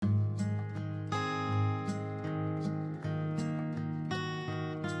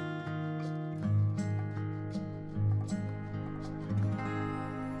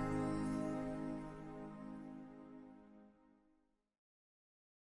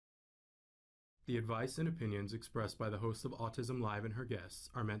The advice and opinions expressed by the host of Autism Live and her guests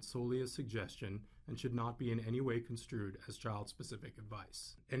are meant solely as suggestion and should not be in any way construed as child-specific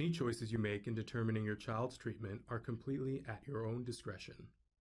advice. Any choices you make in determining your child's treatment are completely at your own discretion.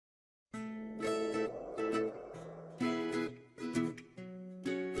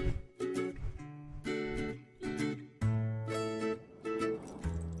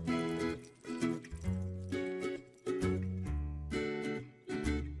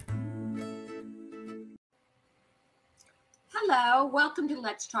 Hello, welcome to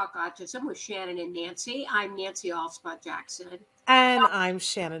Let's Talk Autism with Shannon and Nancy. I'm Nancy Allspot Jackson. And I'm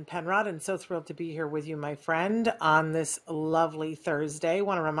Shannon Penrod, and so thrilled to be here with you, my friend, on this lovely Thursday. I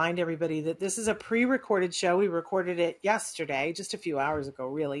want to remind everybody that this is a pre-recorded show. We recorded it yesterday, just a few hours ago,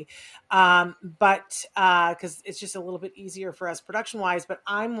 really. But because it's just a little bit easier for us production-wise, but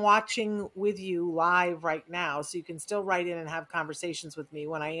I'm watching with you live right now, so you can still write in and have conversations with me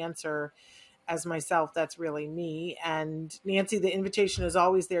when I answer as myself. That's really me. And Nancy, the invitation is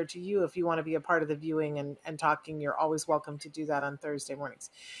always there to you. If you want to be a part of the viewing and talking, you're always welcome to do that on Thursday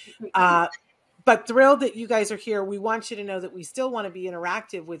mornings. But thrilled that you guys are here. We want you to know that we still want to be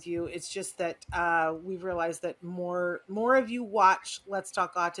interactive with you. It's just that we've realized that more of you watch Let's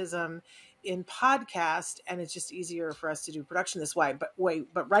Talk Autism in podcast, and it's just easier for us to do production this way.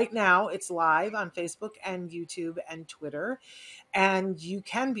 But right now it's live on Facebook and YouTube and Twitter, and you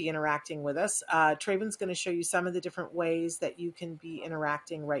can be interacting with us. Traven's going to show you some of the different ways that you can be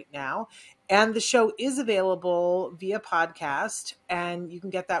interacting right now. And the show is available via podcast, and you can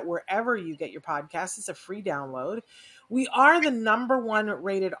get that wherever you get your podcasts. It's a free download. We are the #1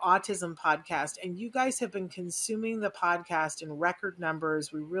 rated autism podcast, and you guys have been consuming the podcast in record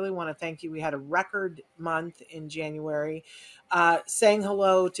numbers. We really want to thank you. We had a record month in January, saying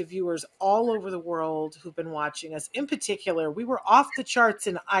hello to viewers all over the world who've been watching us. In particular, we were off the charts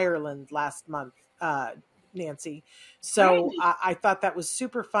in Ireland last month, Nancy. So I thought that was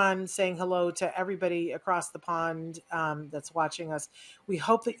super fun, saying hello to everybody across the pond that's watching us. We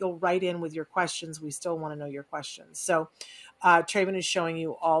hope that you'll write in with your questions. We still want to know your questions. So Traven is showing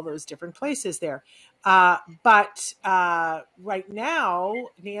you all those different places there. But right now,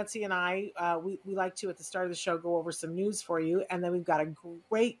 Nancy and I, we like to, at the start of the show, go over some news for you. And then we've got a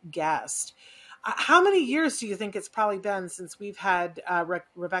great guest. How many years do you think it's probably been since we've had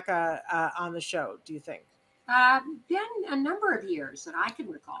Rebecca on the show, do you think? Been a number of years that I can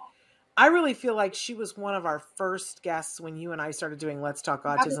recall. I really feel like she was one of our first guests when you and I started doing Let's Talk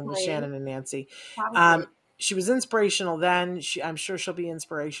Autism with Shannon and Nancy. She was inspirational then. I'm sure she'll be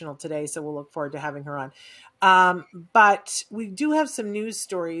inspirational today, so we'll look forward to having her on. But we do have some news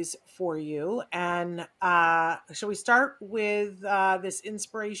stories for you. And shall we start with this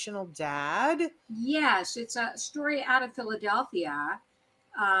inspirational dad? Yes, it's a story out of Philadelphia.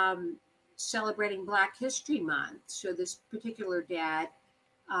 Celebrating Black History Month. So this particular dad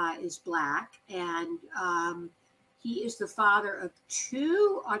is Black, and he is the father of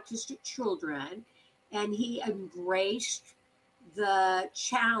 2 autistic children, and he embraced the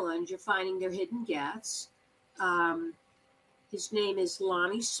challenge of finding their hidden gifts. His name is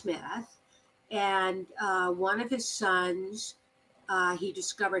Lonnie Smith, and one of his sons he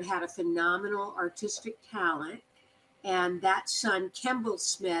discovered had a phenomenal artistic talent. And that son, Kemble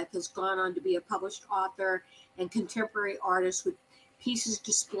Smith, has gone on to be a published author and contemporary artist with pieces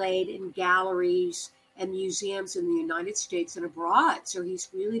displayed in galleries and museums in the United States and abroad. So he's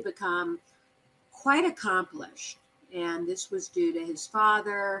really become quite accomplished. And this was due to his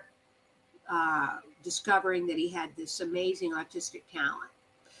father discovering that he had this amazing artistic talent.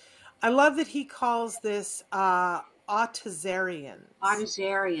 I love that he calls this Autisarians.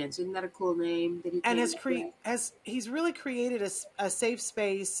 Autisarians, isn't that a cool name? That he he's really created a safe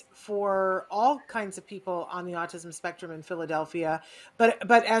space for all kinds of people on the autism spectrum in Philadelphia. But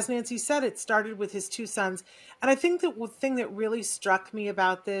as Nancy said, it started with his 2 sons. And I think that the thing that really struck me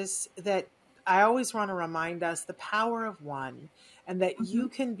about this, that I always want to remind us, the power of one, and that you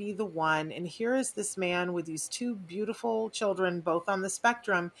can be the one. And here is this man with these 2 beautiful children, both on the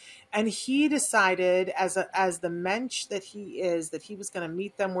spectrum. And he decided, as the mensch that he is, that he was going to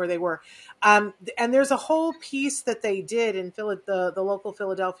meet them where they were. And there's a whole piece that they did in the local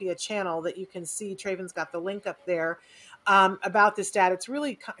Philadelphia channel that you can see. Traven's got the link up there about this dad. It's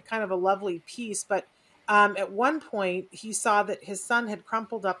really kind of a lovely piece, but at one point, he saw that his son had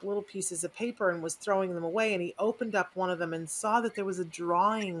crumpled up little pieces of paper and was throwing them away. And he opened up one of them and saw that there was a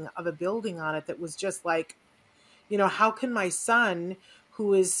drawing of a building on it that was just like, how can my son,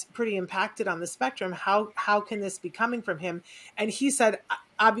 who is pretty impacted on the spectrum, how can this be coming from him? And he said,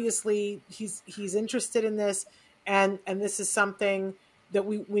 obviously, he's interested in this, and this is something that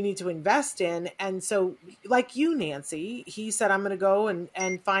we need to invest in. And so, like you, Nancy, he said, I'm going to go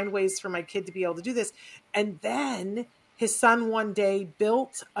and find ways for my kid to be able to do this. And then his son one day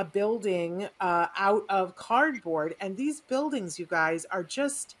built a building out of cardboard. And these buildings, you guys, are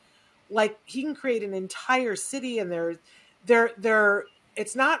just like, he can create an entire city, and they're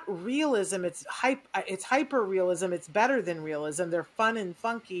it's not realism, it's hyper realism. It's better than realism. They're fun and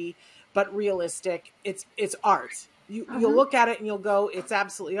funky, but realistic. It's art. You'll look at it and you'll go, it's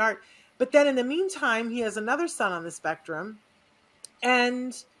absolutely art. But then in the meantime, he has another son on the spectrum,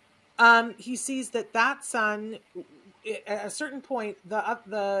 and he sees that son, at a certain point,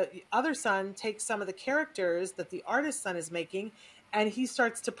 the other son takes some of the characters that the artist son is making, and he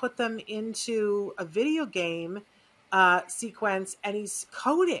starts to put them into a video game sequence, and he's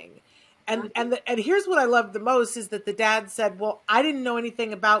coding. And here's what I loved the most is that the dad said, well, I didn't know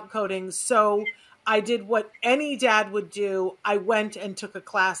anything about coding, so I did what any dad would do. I went and took a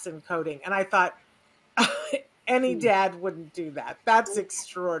class in coding. And I thought, any dad wouldn't do that. That's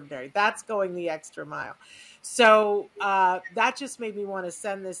extraordinary. That's going the extra mile. So that just made me want to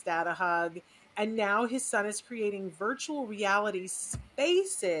send this dad a hug. And now his son is creating virtual reality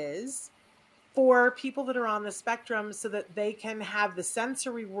spaces for people that are on the spectrum so that they can have the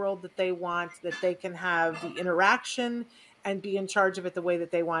sensory world that they want, that they can have the interaction and be in charge of it the way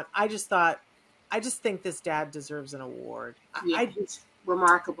that they want. I just think this dad deserves an award. Yeah, it's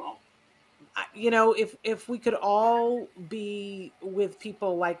remarkable. If we could all be with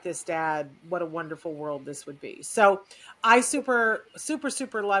people like this dad, what a wonderful world this would be. So I super, super,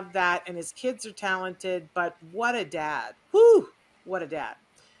 super love that. And his kids are talented, but what a dad. Whew, what a dad.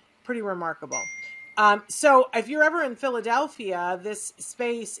 Pretty remarkable. So if you're ever in Philadelphia, this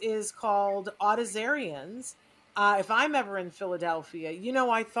space is called Autizarians. If I'm ever in Philadelphia,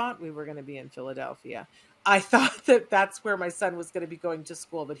 I thought we were going to be in Philadelphia. I thought that's where my son was going to be going to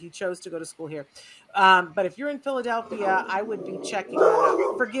school, but he chose to go to school here. But if you're in Philadelphia, I would be checking that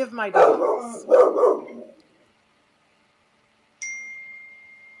out. Forgive my dogs.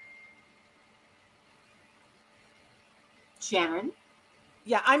 Shannon?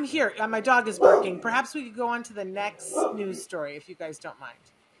 Yeah, I'm here. My dog is barking. Perhaps we could go on to the next news story, if you guys don't mind.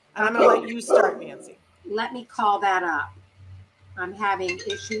 And I'm going to let you start, Nancy. Let me call that up. I'm having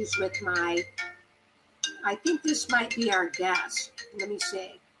issues with I think this might be our guest. Let me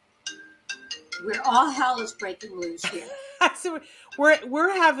see. All hell is breaking loose here. So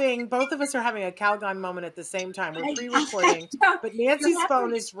we're having, both of us are having a Calgon moment at the same time. We're pre-recording, but Nancy's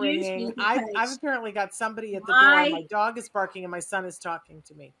phone is ringing. I've apparently got somebody at the door. My dog is barking and my son is talking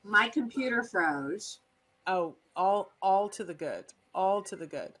to me. My computer froze. Oh, all to the good. All to the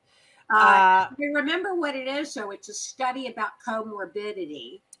good. Remember what it is. So it's a study about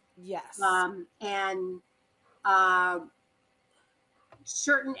comorbidity. Yes. And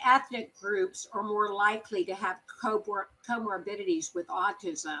certain ethnic groups are more likely to have comorbidities with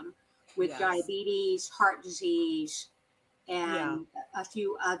autism, with diabetes, heart disease, and a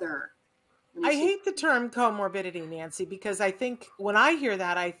few other. I hate the term comorbidity, Nancy, because I think when I hear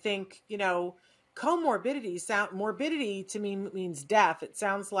that, I think, morbidity to me means death. It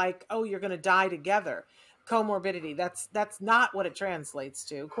sounds like, oh, you're going to die together. Comorbidity. That's not what it translates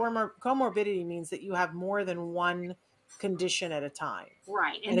to. Comorbidity means that you have more than one condition at a time.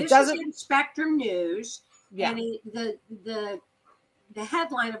 Right. And this is in Spectrum News. Yeah. And the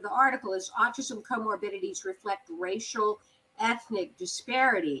headline of the article is Autism Comorbidities Reflect Racial Ethnic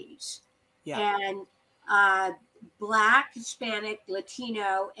Disparities. Yeah. And Black, Hispanic,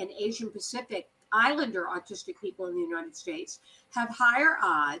 Latino, and Asian Pacific Islander autistic people in the United States have higher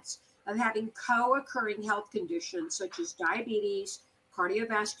odds of having co-occurring health conditions such as diabetes,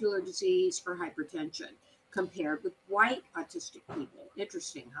 cardiovascular disease, or hypertension compared with white autistic people.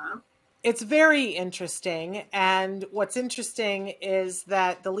 Interesting, huh? It's very interesting. And what's interesting is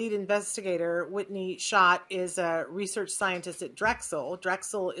that the lead investigator, Whitney Schott, is a research scientist at Drexel.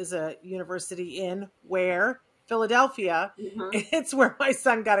 Drexel is a university in where? Philadelphia. Mm-hmm. It's where my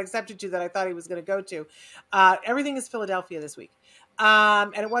son got accepted to that I thought he was going to go to. Everything is Philadelphia this week.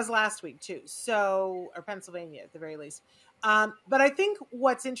 And it was last week too. Or Pennsylvania at the very least. But I think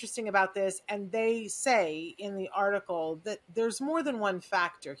what's interesting about this, and they say in the article that there's more than one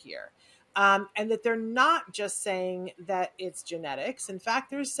factor here. And that they're not just saying that it's genetics. In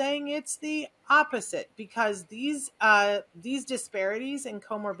fact, they're saying it's the opposite, because these disparities and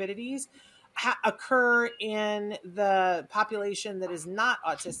comorbidities occur in the population that is not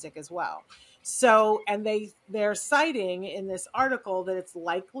autistic as well. So, and they're citing in this article that it's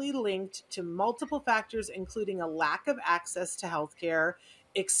likely linked to multiple factors, including a lack of access to healthcare,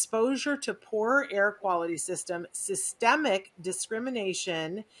 exposure to poor air quality system, systemic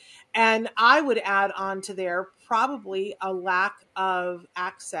discrimination, and I would add on to there probably a lack of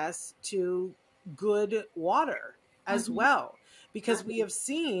access to good water as well. Because we have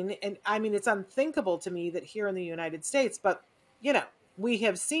seen, and I mean, it's unthinkable to me that here in the United States, but, you know, we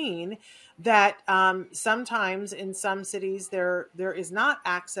have seen that sometimes in some cities there is not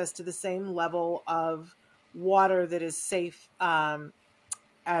access to the same level of water that is safe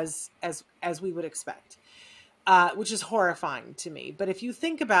as we would expect, which is horrifying to me. But if you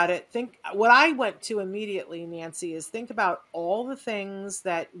think about it, think what I went to immediately, Nancy, is think about all the things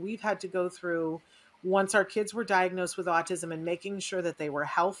that we've had to go through once our kids were diagnosed with autism and making sure that they were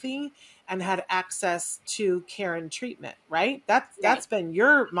healthy and had access to care and treatment, right? That's been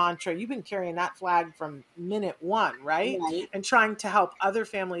your mantra. You've been carrying that flag from minute one, right? And trying to help other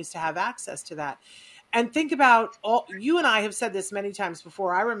families to have access to that. And think about you and I have said this many times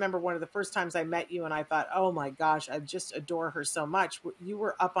before. I remember one of the first times I met you and I thought, oh my gosh, I just adore her so much. You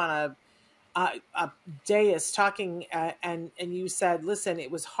were up on a dais talking and you said, listen, it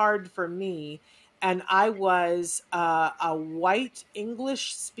was hard for me. And I was a white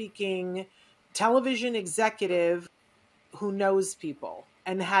English-speaking television executive who knows people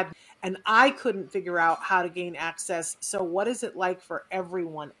and I couldn't figure out how to gain access. So what is it like for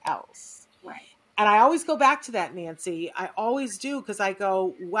everyone else? Right. And I always go back to that, Nancy. I always do, because I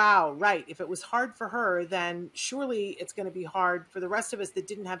go, wow, right. If it was hard for her, then surely it's going to be hard for the rest of us that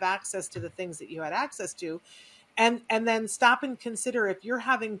didn't have access to the things that you had access to. And then stop and consider, if you're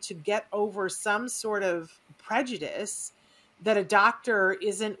having to get over some sort of prejudice that a doctor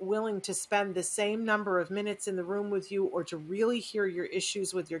isn't willing to spend the same number of minutes in the room with you or to really hear your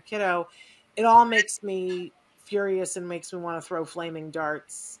issues with your kiddo, it all makes me furious and makes me want to throw flaming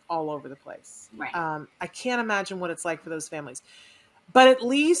darts all over the place. Right. I can't imagine what it's like for those families. But at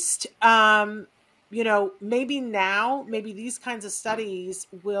least, maybe these kinds of studies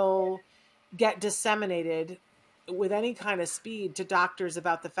will get disseminated with any kind of speed to doctors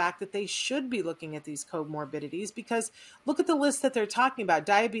about the fact that they should be looking at these comorbidities, because look at the list that they're talking about: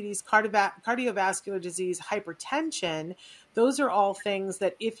 diabetes, cardiovascular disease, hypertension. Those are all things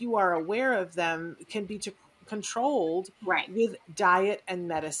that, if you are aware of them, can be controlled with diet and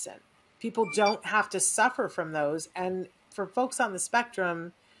medicine. People don't have to suffer from those. And for folks on the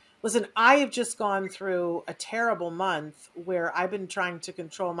spectrum, listen, I have just gone through a terrible month where I've been trying to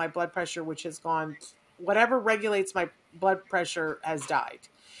control my blood pressure, which has gone, whatever regulates my blood pressure has died.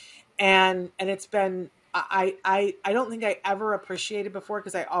 And it's been, I don't think I ever appreciated before,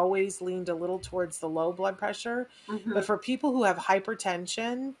 because I always leaned a little towards the low blood pressure. But for people who have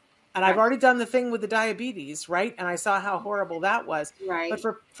hypertension, and I've already done the thing with the diabetes, right? And I saw how horrible that was. Right. But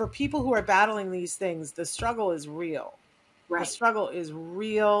for people who are battling these things, the struggle is real. Right. The struggle is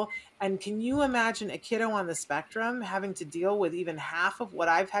real. And can you imagine a kiddo on the spectrum having to deal with even half of what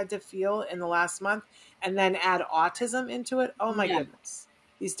I've had to feel in the last month, and then add autism into it? Oh my goodness.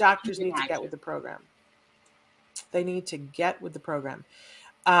 These doctors need to get with the program. They need to get with the program.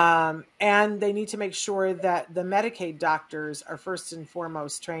 And they need to make sure that the Medicaid doctors are first and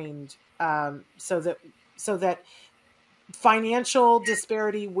foremost trained, so that financial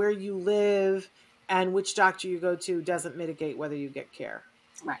disparity where you live and which doctor you go to doesn't mitigate whether you get care.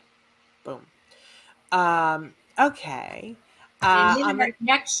 Right. Boom. Okay. And then our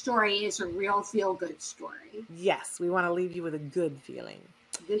next story is a real feel-good story. Yes, we want to leave you with a good feeling.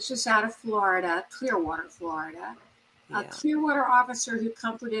 This is out of Florida, Clearwater, Florida. Yeah. A Clearwater officer who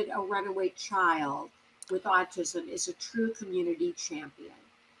comforted a runaway child with autism is a true community champion.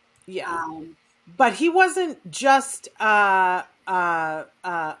 Yeah. But he wasn't just a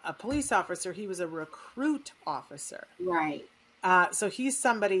police officer. He was a recruit officer. Right. So he's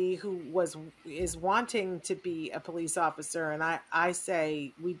somebody who is wanting to be a police officer. And I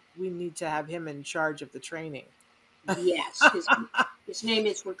say we need to have him in charge of the training. Yes. His name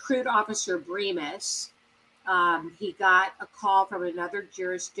is Recruit Officer Bremus. He got a call from another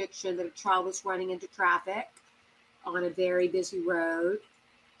jurisdiction that a child was running into traffic on a very busy road.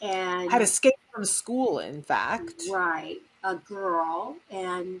 And had escaped from school, in fact. Right. A girl,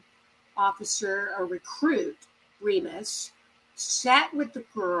 and Recruit Remus sat with the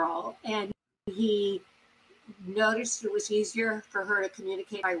girl, and he noticed it was easier for her to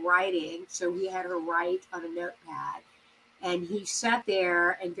communicate by writing, so he had her write on a notepad. And he sat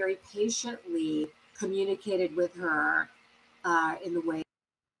there and very patiently communicated with her in the way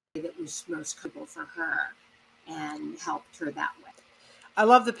that was most comfortable for her, and helped her that way. I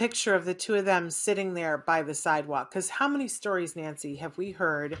love the picture of the two of them sitting there by the sidewalk, because how many stories, Nancy, have we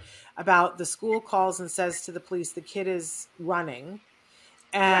heard about the school calls and says to the police the kid is running,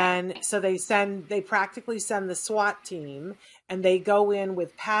 And so they practically send the SWAT team, and they go in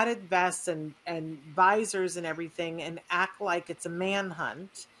with padded vests and visors and everything and act like it's a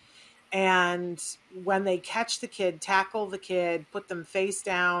manhunt. And when they catch the kid, tackle the kid, put them face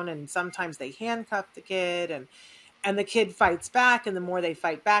down, and sometimes they handcuff the kid, and the kid fights back. And the more they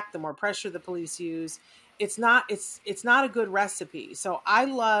fight back, the more pressure the police use. It's not a good recipe. So I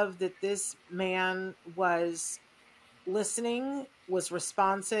love that this man was listening, was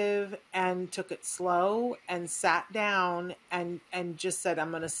responsive, and took it slow and sat down and just said,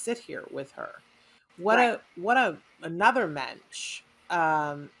 I'm going to sit here with her. Another mensch.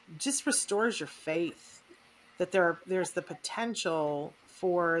 Just restores your faith that there's the potential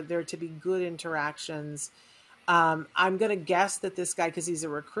for there to be good interactions. I'm going to guess that this guy, because he's a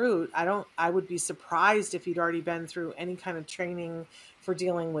recruit, I would be surprised if he'd already been through any kind of training for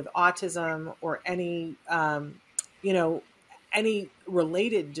dealing with autism or any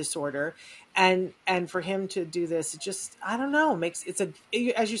related disorder. And for him to do this, just, I don't know,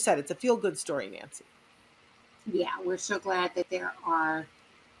 as you said, it's a feel good story, Nancy. Yeah. We're so glad that there are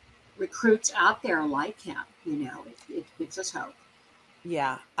recruits out there like him. It gives us hope.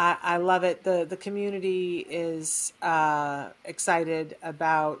 Yeah, I love it. The community is excited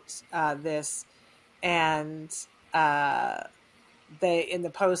about this, and they, in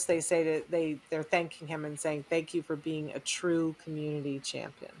the post, they say that they're thanking him and saying thank you for being a true community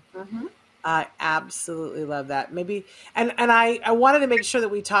champion. Mm-hmm. I absolutely love that. Maybe, and I wanted to make sure that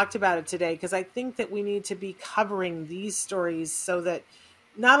we talked about it today, because I think that we need to be covering these stories so that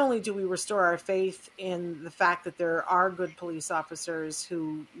not only do we restore our faith in the fact that there are good police officers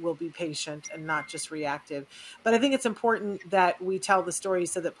who will be patient and not just reactive, but I think it's important that we tell the story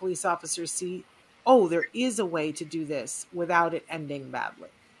so that police officers see, oh, there is a way to do this without it ending badly.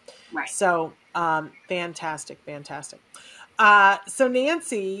 Right. So, fantastic. So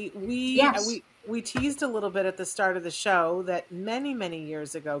Nancy, we teased a little bit at the start of the show that many, many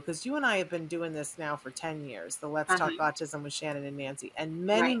years ago, because you and I have been doing this now for 10 years, the Let's Talk Autism with Shannon and Nancy. And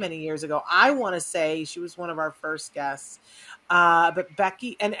many years ago, I want to say she was one of our first guests. But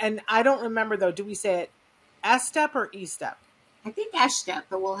Becky, and I don't remember though, do we say it S-Step or E-Step? I think S-Step,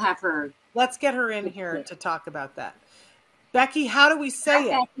 but we'll have her. Let's get her in here to talk about that. Becky, how do we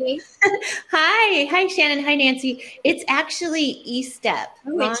say it? Becky. Hi, Shannon. Hi, Nancy. It's actually E-Step.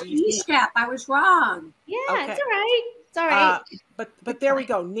 Oh, it's E-Step. I was wrong. Yeah, okay. It's all right. But there we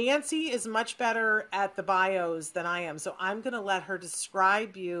go. Nancy is much better at the bios than I am, so I'm going to let her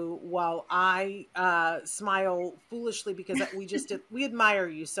describe you while I smile foolishly because we admire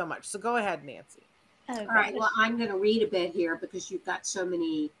you so much. So go ahead, Nancy. All right. Well, I'm going to read a bit here because you've got so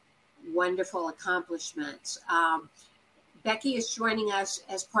many wonderful accomplishments. Becky is joining us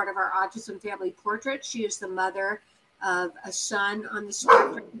as part of our Autism Family Portrait. She is the mother of a son on the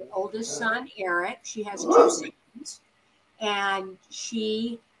spectrum, the oldest son, Eric. She has 2 sons, and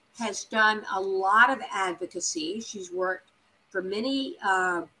she has done a lot of advocacy. She's worked for many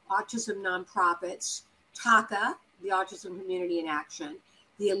autism nonprofits, TACA, the Autism Community in Action,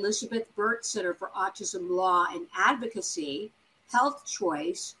 the Elizabeth Burt Center for Autism Law and Advocacy, Health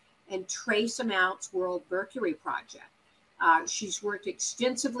Choice, and Trace Amounts World Mercury Project. She's worked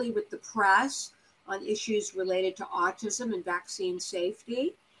extensively with the press on issues related to autism and vaccine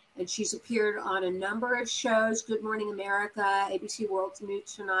safety. And she's appeared on a number of shows, Good Morning America, ABC World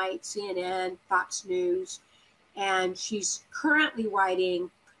News Tonight, CNN, Fox News. And she's currently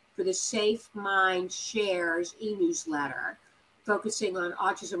writing for the Safe Mind Shares e-newsletter, focusing on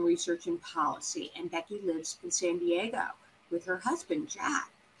autism research and policy. And Becky lives in San Diego with her husband,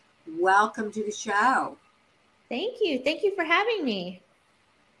 Jack. Welcome to the show. Thank you. Thank you for having me.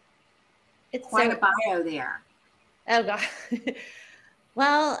 It's quite a bio there. Oh, God.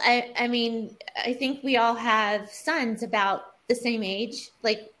 Well, I mean, I think we all have sons about the same age,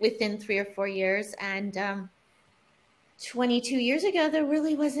 like within 3 or 4 years. And 22 years ago, there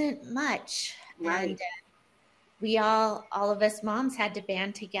really wasn't much. Right. And we all of us moms had to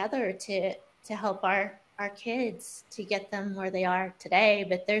band together to help our kids to get them where they are today.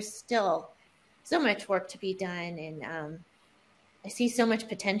 But there's still so much work to be done, and I see so much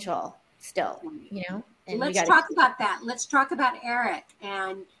potential still, And let's talk about that. Let's talk about Eric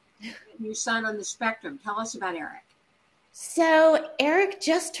and your son on the spectrum. Tell us about Eric. So Eric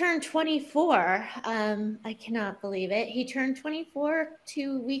just turned 24. I cannot believe it. He turned 24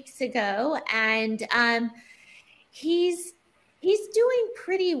 2 weeks ago, and he's doing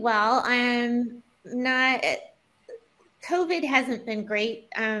pretty well. COVID hasn't been great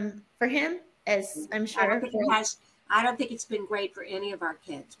for him, as I'm sure. I don't think it's been great for any of our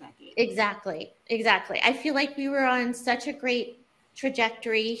kids, Becky. Exactly. I feel like we were on such a great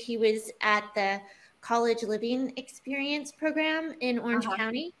trajectory. He was at the College Living Experience program in Orange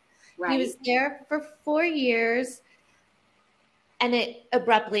County. Right. He was there for 4 years, and it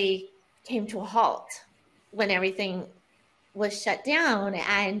abruptly came to a halt when everything was shut down.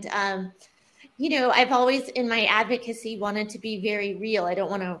 And, I've always in my advocacy wanted to be very real. I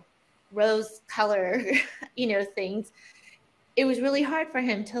don't want to rose color, things. It was really hard for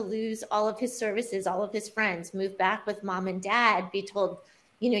him to lose all of his services, all of his friends, move back with mom and dad, be told,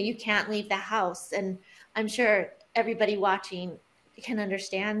 you can't leave the house. And I'm sure everybody watching can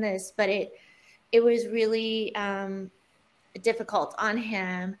understand this, but it was really difficult on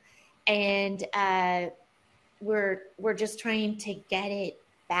him. And we're just trying to get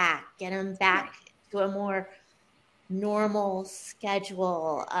him back to a more normal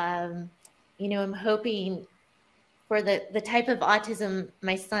schedule. I'm hoping for the type of autism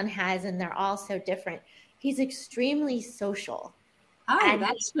my son has, and they're all so different. He's extremely social. Oh,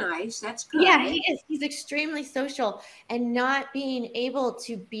 that's nice. That's good. Yeah, he is. He's extremely social, and not being able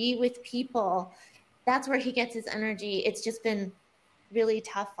to be with people, that's where he gets his energy. It's just been really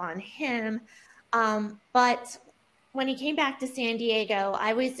tough on him. But when he came back to San Diego,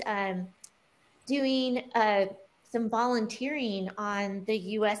 I was doing some volunteering on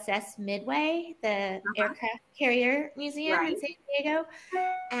the USS Midway, the aircraft carrier museum in San Diego.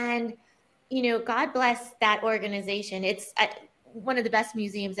 And, God bless that organization. It's one of the best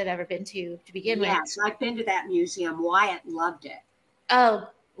museums I've ever been to begin with. Yes, I've been to that museum. Wyatt loved it. Oh,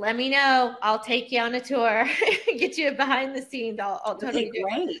 let me know. I'll take you on a tour, get you behind the scenes. I'll totally do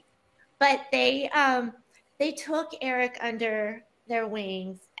it. But they took Eric under their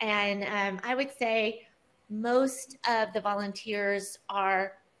wings, and I would say most of the volunteers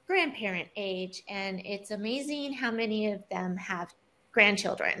are grandparent age, and it's amazing how many of them have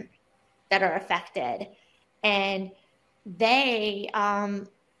grandchildren that are affected. And they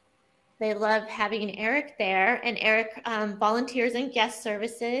love having Eric there, and Eric volunteers in guest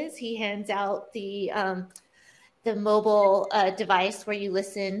services. He hands out the mobile device where you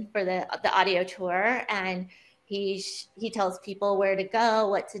listen for the audio tour, and he tells people where to go,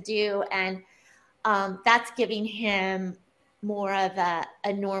 what to do, and that's giving him more of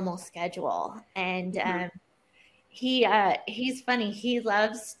a normal schedule. And he's funny. He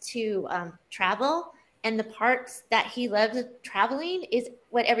loves to travel. And the parts that he loves traveling is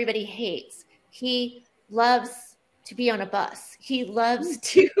what everybody hates. He loves to be on a bus. He loves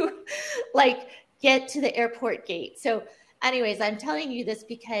to get to the airport gate. So anyways, I'm telling you this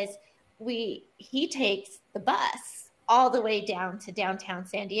because he takes the bus all the way down to downtown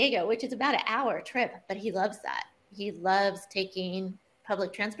San Diego, which is about an hour trip, but he loves that. He loves taking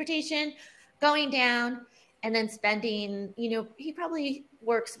public transportation, going down, and then spending, he probably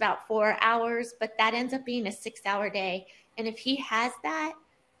works about 4 hours, but that ends up being a 6-hour day. And if he has that,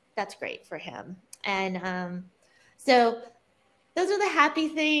 that's great for him. And so those are the happy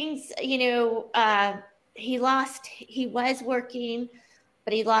things. He was working,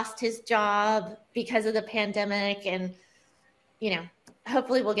 but he lost his job because of the pandemic. And,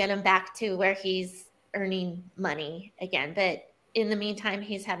 hopefully we'll get him back to where he's earning money again. But in the meantime,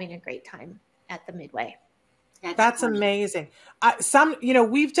 he's having a great time at the Midway. That's amazing.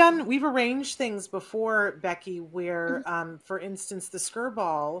 We've arranged things before, Becky, where, for instance, the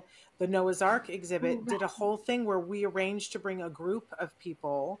Skirball, the Noah's Ark exhibit, did a whole thing where we arranged to bring a group of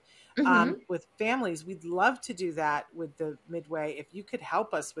people with families. We'd love to do that with the Midway. If you could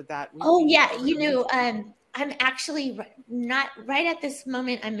help us with that. I'm actually not right at this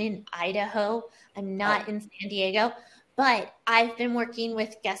moment. I'm in Idaho. I'm not in San Diego, but I've been working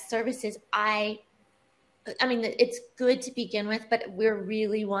with guest services. I mean, it's good to begin with, but we're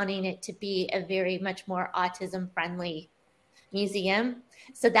really wanting it to be a very much more autism-friendly museum.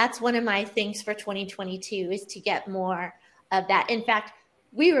 So that's one of my things for 2022 is to get more of that. In fact,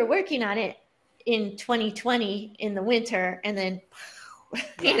 we were working on it in 2020 in the winter, and then,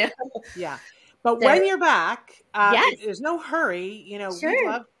 Yeah. But when you're back, there's no hurry.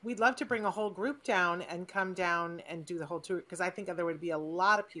 Sure. We'd love to bring a whole group down and come down and do the whole tour, because I think there would be a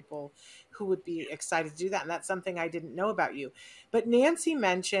lot of people who would be excited to do that. And that's something I didn't know about you. But Nancy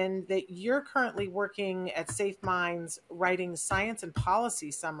mentioned that you're currently working at Safe Minds writing science and policy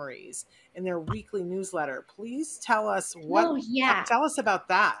summaries in their weekly newsletter. Please tell us tell us about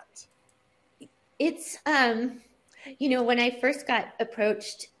that. It's, when I first got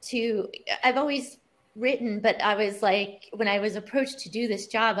approached I've always written, but I was like, when I was approached to do this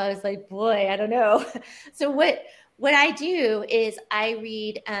job, I was like, boy, I don't know. So what I do is I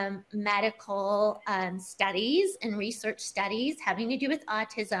read medical studies and research studies having to do with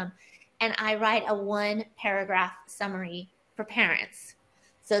autism, and I write a 1-paragraph summary for parents.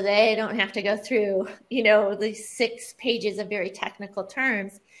 So they don't have to go through, these 6 pages of very technical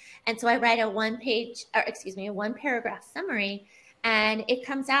terms. And so I write a one paragraph summary, and it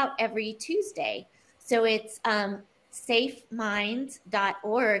comes out every Tuesday. So it's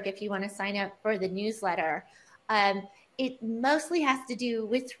safeminds.org if you want to sign up for the newsletter. It mostly has to do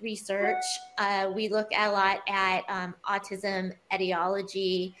with research. We look a lot at autism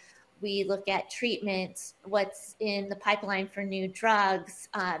etiology. We look at treatments, what's in the pipeline for new drugs,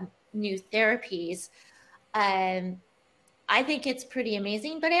 new therapies. I think it's pretty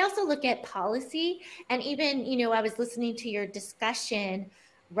amazing, but I also look at policy. And even, I was listening to your discussion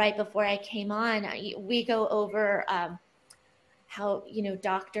right before I came on. We go over how,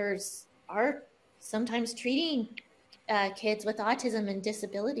 doctors are sometimes treating kids with autism and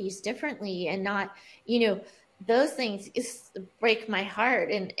disabilities differently, and not, those things break my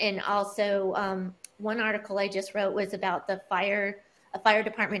heart. And also one article I just wrote was about a fire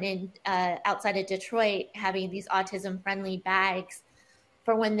department in outside of Detroit having these autism-friendly bags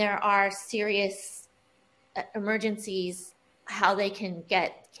for when there are serious emergencies, how they can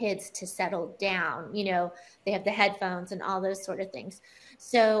get kids to settle down. They have the headphones and all those sort of things.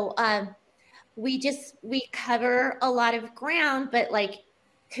 So we cover a lot of ground, but like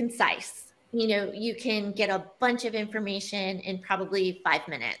concise. You can get a bunch of information in probably 5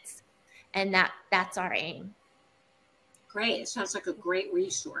 minutes, and that's our aim. Great. It sounds like a great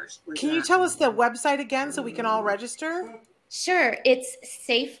resource. Can you tell us the website again so we can all register? Sure. It's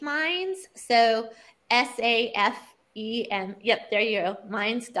Safe Minds. So SAFEM. Yep, there you go.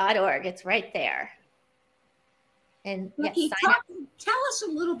 Minds.org. It's right there. And Nikki, tell us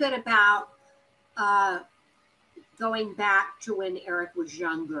a little bit about going back to when Eric was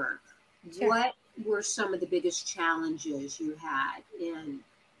younger. Sure. What were some of the biggest challenges you had in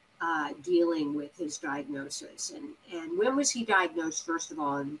dealing with his diagnosis, and when was he diagnosed, first of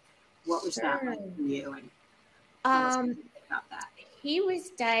all, and what was that like for you? And tell us a little bit about that. He was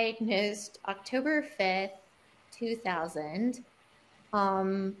diagnosed October 5th, 2000.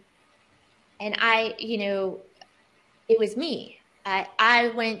 And I, it was me.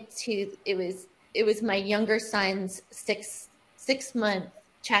 I went to, it was my younger son's six-month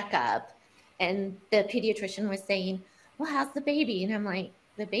checkup, and the pediatrician was saying, well, how's the baby? And I'm like,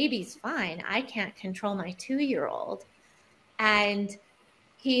 the baby's fine. I can't control my 2-year-old. And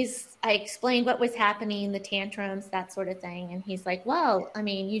I explained what was happening, the tantrums, that sort of thing. And he's like, well, I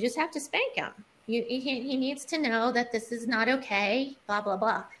mean, you just have to spank him. He needs to know that this is not okay, blah, blah,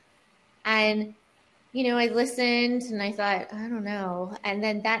 blah. And, I listened and I thought, I don't know. And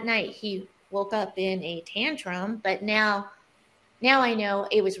then that night he woke up in a tantrum, but now I know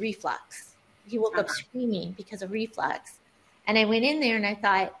it was reflux. He woke up screaming because of reflux. And I went in there and I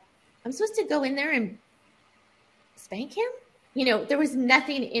thought, I'm supposed to go in there and spank him? There was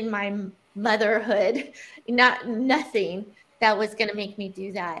nothing in my motherhood, nothing that was going to make me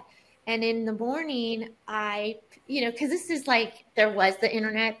do that. And in the morning, because this is like, there was the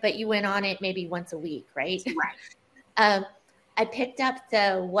internet, but you went on it maybe once a week, right? Right. I picked up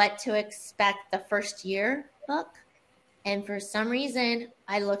the What to Expect the First Year book. And for some reason,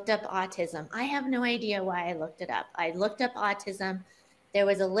 I looked up autism. I have no idea why I looked it up. I looked up autism. There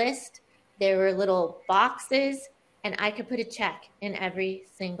was a list. There were little boxes, and I could put a check in every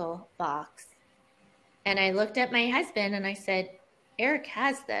single box. And I looked at my husband, and I said, Eric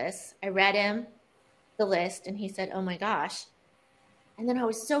has this. I read him the list, and he said, oh, my gosh. And then I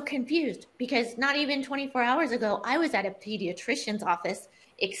was so confused because not even 24 hours ago, I was at a pediatrician's office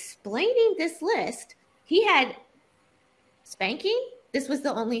explaining this list. He had spanking. This was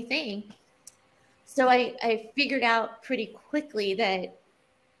the only thing. So I figured out pretty quickly that,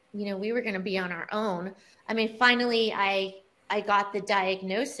 we were going to be on our own. I mean, finally I got the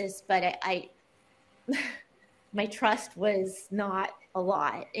diagnosis, but my trust was not a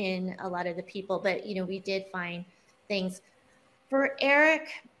lot in a lot of the people, but, we did find things. For Eric,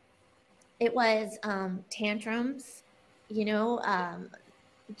 it was tantrums,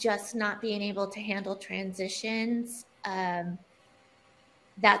 just not being able to handle transitions,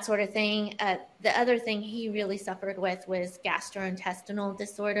 that sort of thing. The other thing he really suffered with was gastrointestinal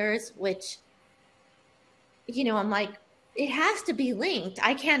disorders, which, I'm like, it has to be linked.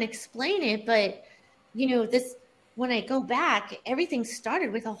 I can't explain it, but, when I go back, everything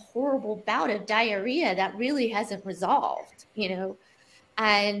started with a horrible bout of diarrhea that really hasn't resolved,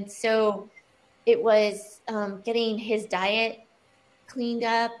 And so it was getting his diet cleaned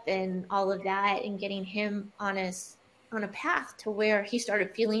up and all of that, and getting him on a path to where he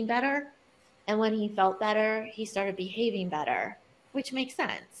started feeling better. And when he felt better, he started behaving better, which makes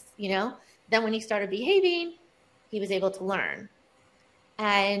sense, Then when he started behaving, he was able to learn.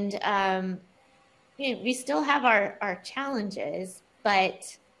 And we still have our challenges,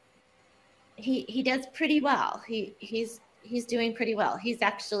 but he does pretty well. He's doing pretty well. He's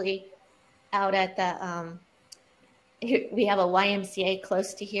actually out at the we have a YMCA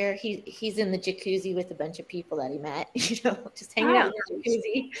close to here. He's in the jacuzzi with a bunch of people that he met, just hanging out in the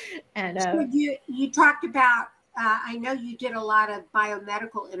jacuzzi. And so you talked about, I know you did a lot of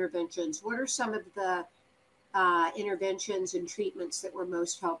biomedical interventions. What are some of the interventions and treatments that were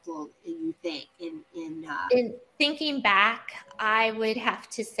most helpful, you think, in thinking back? I would have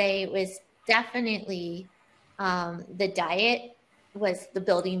to say it was definitely the diet was the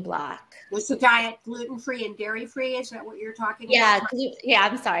building block. Was the diet gluten-free and dairy-free? Is that what you're talking about? Yeah,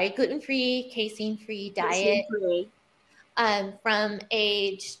 I'm sorry. Gluten-free, casein-free diet. Casein-free. From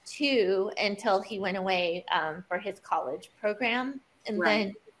age 2 until he went away for his college program. And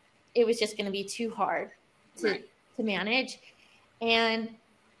then it was just going to be too hard to manage. And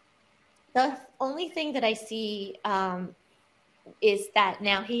the only thing that I see is that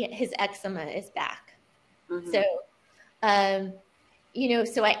now his eczema is back. Mm-hmm. So,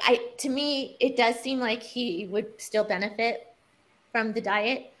 so I to me, it does seem like he would still benefit from the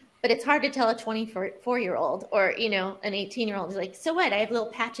diet, but it's hard to tell a 24-year-old or, an 18-year-old is like, so what? I have little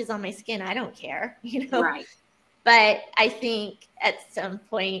patches on my skin. I don't care, Right. But I think at some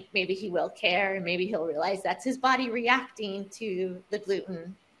point, maybe he will care and maybe he'll realize that's his body reacting to the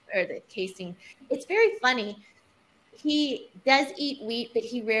gluten or the casein. It's very funny. He does eat wheat, but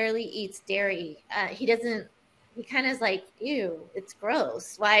he rarely eats dairy. He kind of is like, ew, it's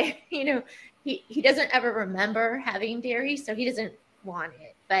gross. Why, he doesn't ever remember having dairy, so he doesn't want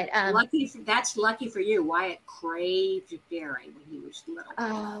it. But that's lucky for you. Wyatt craved dairy when he was little.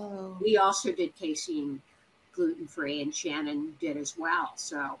 Oh. We also did casein gluten-free, and Shannon did as well.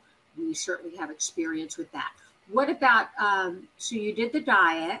 So we certainly have experience with that. What about, so you did the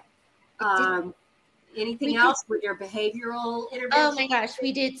diet. Anything else? Were there behavioral interventions? Oh my gosh,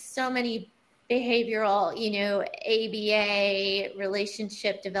 we did so many behavioral, ABA,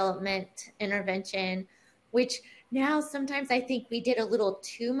 relationship development intervention, which now sometimes I think we did a little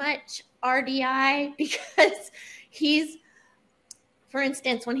too much RDI because for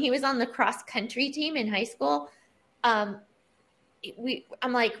instance, when he was on the cross country team in high school, I'm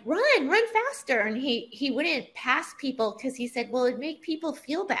like, run faster. And he wouldn't pass people because he said, well, it'd make people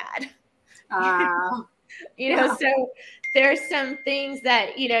feel bad. So there's some things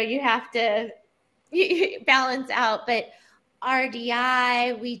that, you have to balance out, but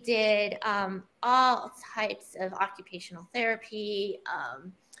RDI, we did all types of occupational therapy,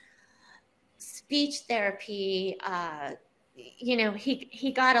 speech therapy.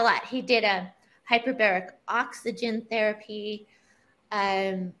 He got a lot. He did a hyperbaric oxygen therapy.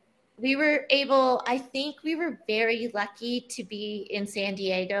 We were very lucky to be in San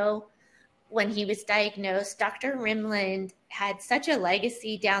Diego when he was diagnosed. Dr. Rimland had such a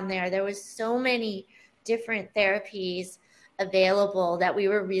legacy down there. There was so many different therapies available that we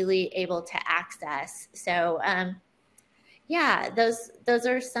were really able to access. So, those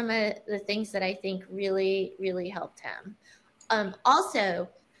are some of the things that I think really, really helped him. Also,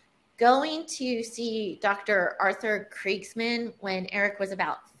 going to see Dr. Arthur Kriegsman when Eric was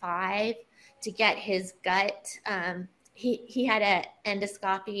about 5 to get his gut. He had an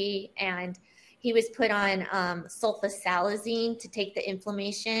endoscopy and he was put on sulfasalazine to take the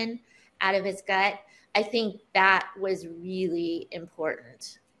inflammation out of his gut. I think that was really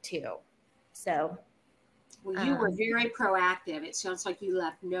important too. So, well, you were very proactive. It sounds like you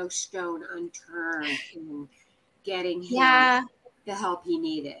left no stone unturned in getting him the help he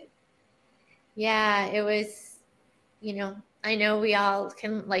needed. Yeah, it was, I know we all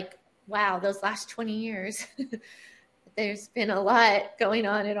can wow, those last 20 years, there's been a lot going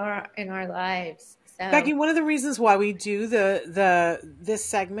on in our lives. So. Becky, one of the reasons why we do this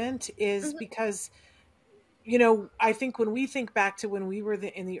segment is because, I think when we think back to when we were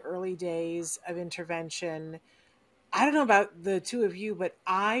in the early days of intervention, I don't know about the two of you, but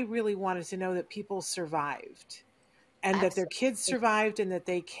I really wanted to know that people survived and that their kids survived and that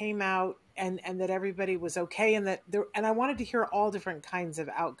they came out and that everybody was okay. And I wanted to hear all different kinds of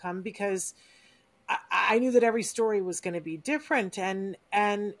outcome because I knew that every story was going to be different. And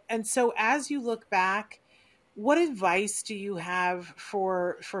so as you look back, what advice do you have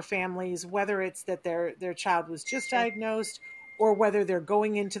for families, whether it's that their child was just diagnosed or whether they're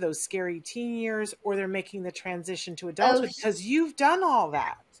going into those scary teen years or they're making the transition to adulthood? Because you've done all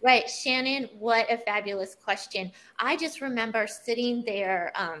that. Right. Shannon, what a fabulous question. I just remember sitting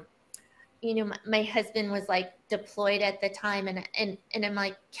there, my husband was deployed at the time and I'm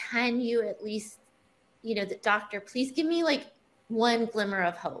like, can you at least the doctor, please give me like one glimmer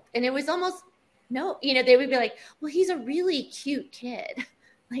of hope. And it was almost no, they would be like, well, he's a really cute kid.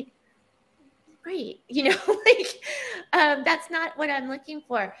 Like, great, like, that's not what I'm looking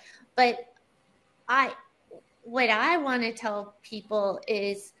for. But what I want to tell people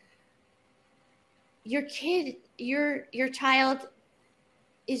is your kid, your child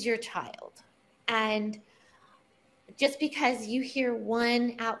is your child. And just because you hear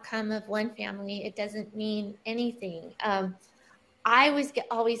one outcome of one family, it doesn't mean anything. I was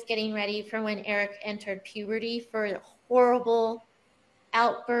always getting ready for when Eric entered puberty for horrible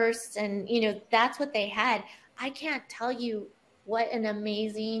outbursts. And, that's what they had. I can't tell you what an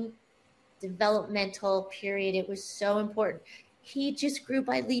amazing developmental period. It was so important. He just grew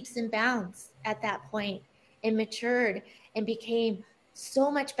by leaps and bounds at that point and matured and became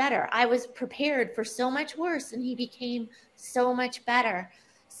so much better. I was prepared for so much worse, and he became so much better.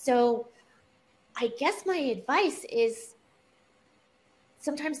 So I guess my advice is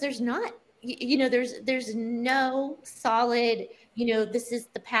sometimes there's not, there's no solid, this is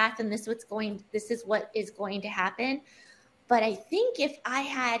the path and this is what is going to happen. But I think if I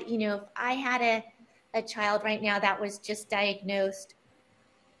had a child right now that was just diagnosed,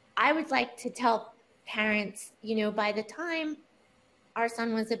 I would like to tell parents, by the time our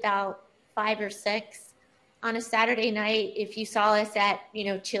son was about 5 or 6, on a Saturday night, if you saw us at,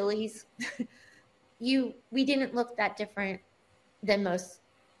 Chili's, we didn't look that different than most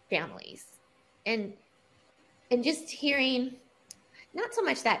families. And just hearing, not so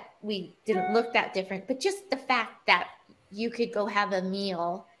much that we didn't look that different, but just the fact that you could go have a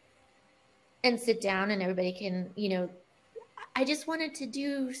meal and sit down and everybody can, I just wanted to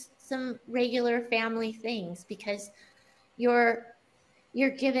do some regular family things, because you're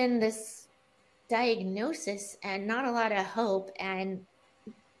given this diagnosis and not a lot of hope, and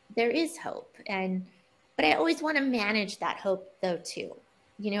there is hope. But I always want to manage that hope though too.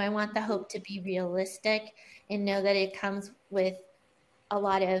 I want the hope to be realistic and know that it comes with a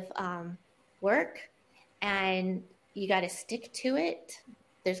lot of work, and you got to stick to it.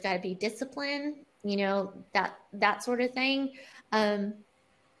 There's got to be discipline, that sort of thing.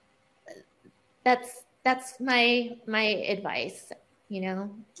 That's my advice,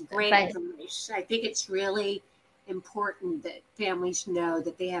 Great advice. I think it's really important that families know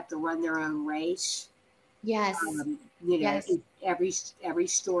that they have to run their own race. Yes. Yes. Every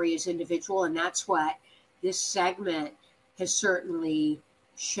story is individual, and that's what this segment has certainly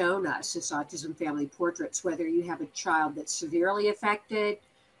shown us as Autism Family Portraits. Whether you have a child that's severely affected,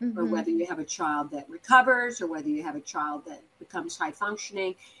 or whether you have a child that recovers, or whether you have a child that becomes high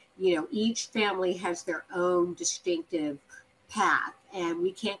functioning, each family has their own distinctive path, and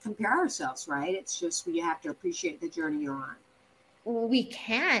we can't compare ourselves, right? It's just we have to appreciate the journey you're on. We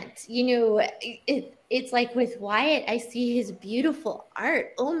can't, it's like with Wyatt, I see his beautiful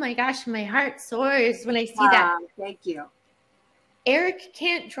art. Oh my gosh, my heart soars when I see that. Thank you. Eric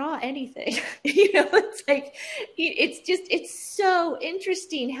can't draw anything. It's like, it's so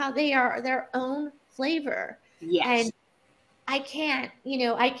interesting how they are their own flavor. Yes. And I can't,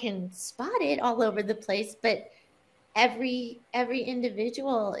 I can spot it all over the place, but every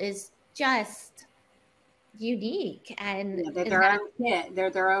individual is just unique, and they're their own kid. They're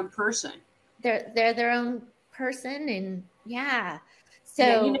their own person. They're their own person, and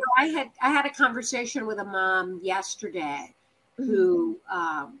So I had a conversation with a mom yesterday who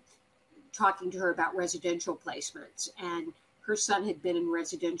talking to her about residential placements, and her son had been in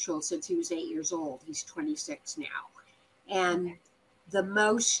residential since he was 8 years old. He's 26 now, and the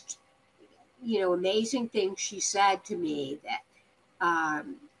most amazing thing she said to me that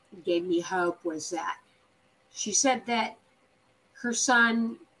gave me hope was that she said that her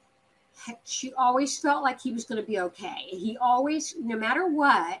son, she always felt like he was going to be okay. He always, no matter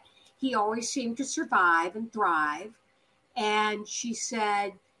what, he always seemed to survive and thrive. And she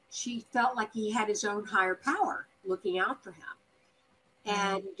said she felt like he had his own higher power looking out for him.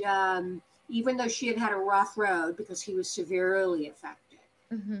 And even though she had a rough road because he was severely affected,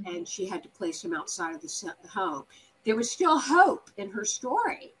 and she had to place him outside of the home, there was still hope in her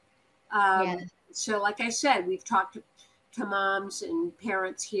story. So like I said, we've talked to moms and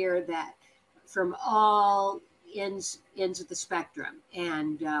parents here that from all ends of the spectrum,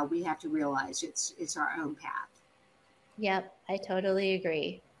 and we have to realize it's our own path. Yep, I totally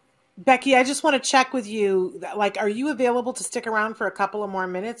agree. Becky, I just want to check with you. Like, are you available to stick around for a couple of more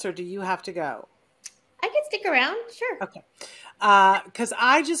minutes, or do you have to go? I can stick around, sure. Okay. Because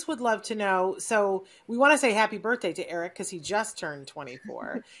I just would love to know. So we want to say happy birthday to Eric because he just turned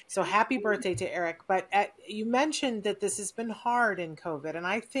 24. So happy birthday to Eric. But you mentioned that this has been hard in COVID. And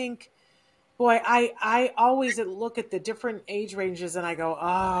I think Boy, I always look at the different age ranges and I go,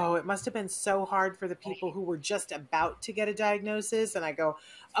 oh, it must have been so hard for the people who were just about to get a diagnosis. And I go,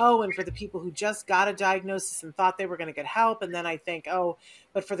 oh, and for the people who just got a diagnosis and thought they were going to get help. And then I think, oh,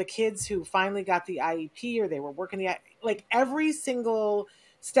 but for the kids who finally got the IEP or they were working like every single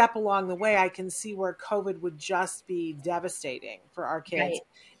step along the way, I can see where COVID would just be devastating for our kids. Right.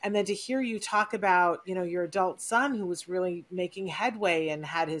 And then to hear you talk about, your adult son who was really making headway and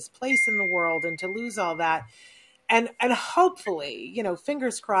had his place in the world, and to lose all that. And hopefully,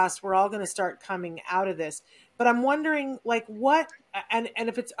 fingers crossed, we're all going to start coming out of this. But I'm wondering, like, what, and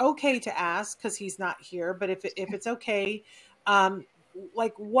if it's okay to ask, because he's not here, but if it's okay,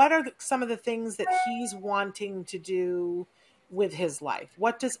 like, what are some of the things that he's wanting to do with his life?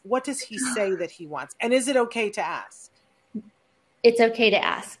 What does he say that he wants? And is it okay to ask? It's okay to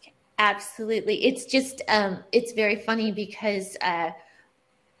ask. Absolutely. It's just, it's very funny because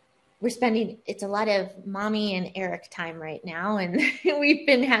it's a lot of mommy and Eric time right now. And we've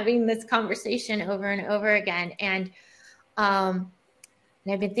been having this conversation over and over again. And I've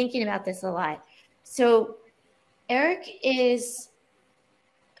been thinking about this a lot. So Eric is,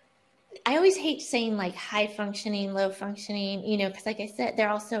 I always hate saying like high functioning, low functioning, because like I said, they're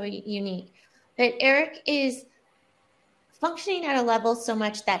all so unique. But Eric is functioning at a level so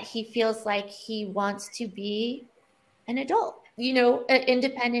much that he feels like he wants to be an adult, an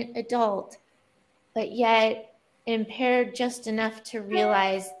independent adult, but yet impaired just enough to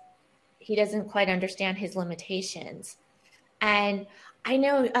realize he doesn't quite understand his limitations. And I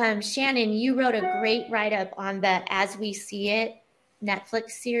know, Shannon, you wrote a great write-up on the As We See It Netflix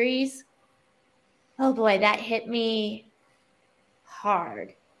series. Oh boy, that hit me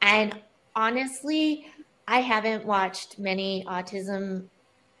hard. And honestly, I haven't watched many autism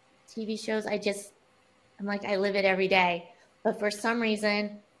TV shows. I'm like, I live it every day. But for some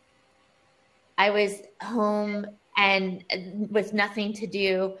reason, I was home and with nothing to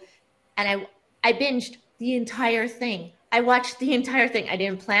do. And I binged the entire thing. I watched the entire thing. I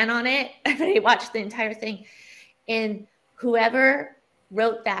didn't plan on it, but I watched the entire thing. And whoever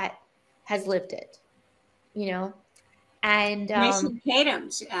wrote that has lived it, And Jason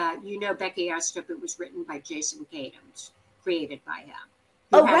Katims, Becky asked if it was written by Jason Katims, created by him.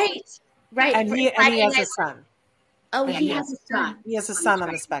 Right. And he has a son. Oh, he has a son. He has a son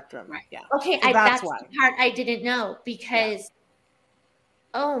on the spectrum. Right. Yeah. Okay, so that's why. The part I didn't know because,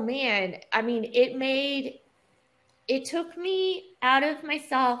 oh man, I mean, it took me out of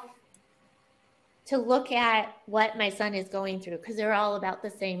myself to look at what my son is going through because they're all about the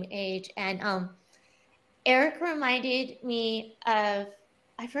same age. And Eric reminded me of,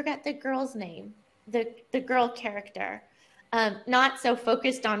 I forgot the girl's name, the girl character, not so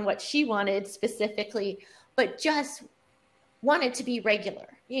focused on what she wanted specifically, but just wanted to be regular,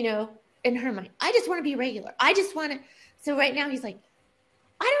 in her mind. I just want to be regular. I just want to. So right now he's like,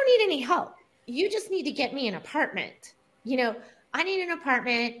 I don't need any help. You just need to get me an apartment. I need an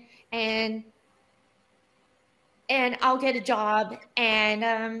apartment and I'll get a job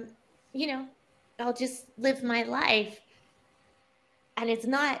and, I'll just live my life. And it's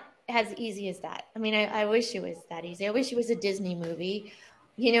not as easy as that. I mean, I wish it was that easy. I wish it was a Disney movie.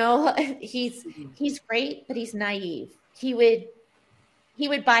 He's great, but he's naive. He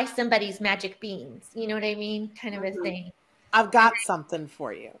would buy somebody's magic beans. You know what I mean? Kind of a thing. I've got something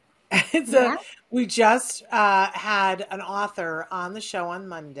for you. We just had an author on the show on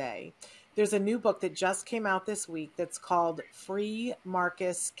Monday. There's a new book that just came out this week that's called Free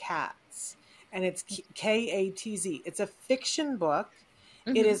Marcus Katz. And it's Katz. It's a fiction book.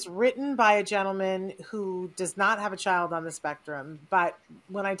 Mm-hmm. It is written by a gentleman who does not have a child on the spectrum. But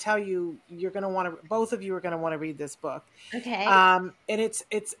when I tell you, you're going to want to, both of you are going to want to read this book. Okay. And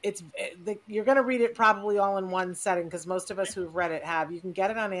you're going to read it probably all in one setting because most of us who've read it have. You can get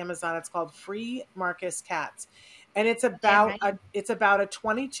it on Amazon. It's called Free Marcus Katz. And it's about a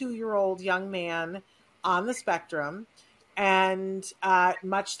 22-year-old young man on the spectrum. And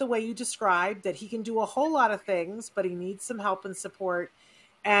much the way you described, that he can do a whole lot of things, but he needs some help and support.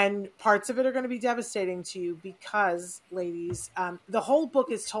 And parts of it are going to be devastating to you because, ladies, the whole book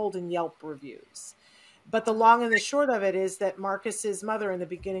is told in Yelp reviews. But the long and the short of it is that Marcus's mother in the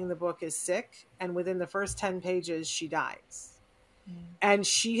beginning of the book is sick. And within the first 10 pages, she dies. And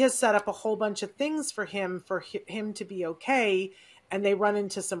she has set up a whole bunch of things for him to be okay. And they run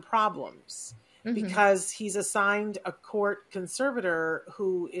into some problems. Mm-hmm. Because he's assigned a court conservator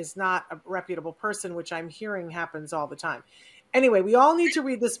who is not a reputable person, which I'm hearing happens all the time. Anyway, we all need to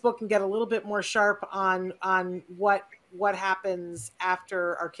read this book and get a little bit more sharp on what happens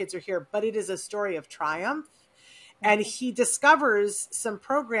after our kids are here. But it is a story of triumph. And he discovers some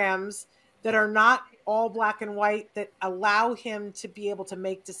programs that are not all black and white, that allow him to be able to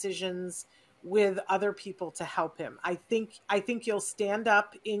make decisions with other people to help him. I think you'll stand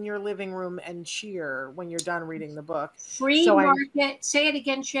up in your living room and cheer when you're done reading the book. Free Market. Say it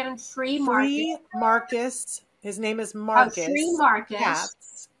again, Shannon. Free Marcus. His name is Marcus. Free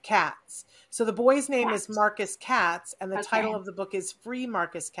Marcus. Katz. So the boy's name is Marcus Katz, and the title of the book is Free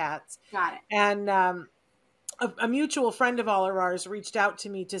Marcus Katz. Got it. And a mutual friend of all of ours reached out to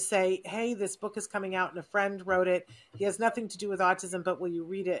me to say, hey, this book is coming out, and a friend wrote it. He has nothing to do with autism, but will you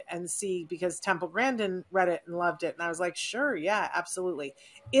read it and see? Because Temple Grandin read it and loved it. And I was like, sure, yeah, absolutely.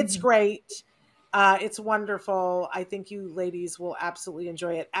 It's great. It's wonderful. I think you ladies will absolutely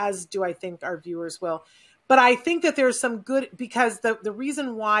enjoy it, as do I think our viewers will. But I think that there's some good, because the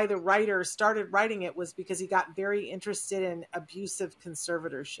reason why the writer started writing it was because he got very interested in abusive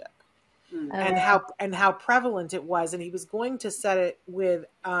conservatorship. And how prevalent it was, and he was going to set it with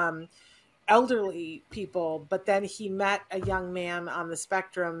elderly people, but then he met a young man on the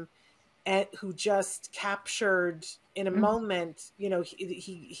spectrum who just captured in a moment, you know,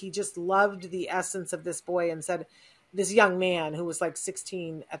 he just loved the essence of this boy, and said, this young man who was like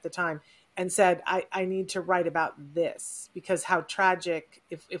 16 at the time, and said, I need to write about this, because how tragic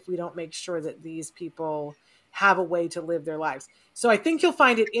if we don't make sure that these people have a way to live their lives. So I think you'll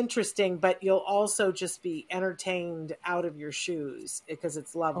find it interesting, but you'll also just be entertained out of your shoes, because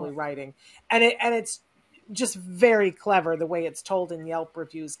it's lovely writing. And it's just very clever the way it's told in Yelp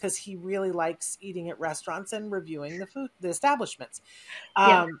reviews, because he really likes eating at restaurants and reviewing the establishments.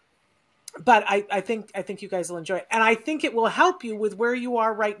 But I think you guys will enjoy it. And I think it will help you with where you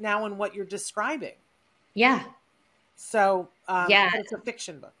are right now and what you're describing. Yeah. So it's a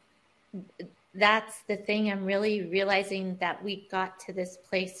fiction book. That's the thing. I'm really realizing that we got to this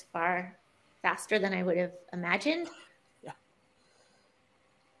place far faster than I would have imagined. Yeah.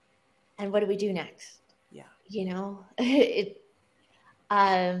 And what do we do next? Yeah. You know,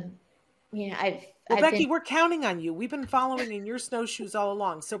 Becky, we're counting on you. We've been following in your snowshoes all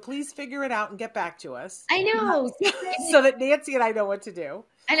along. So please figure it out and get back to us. I know. So that Nancy and I know what to do.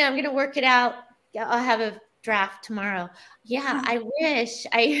 I know. I'm going to work it out. I'll have a draft tomorrow. Yeah. I wish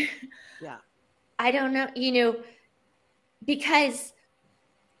I don't know, you know, because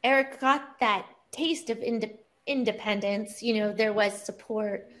Eric got that taste of independence. You know, there was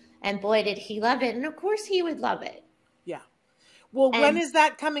support, and boy, did he love it. And of course he would love it. Yeah. Well, when is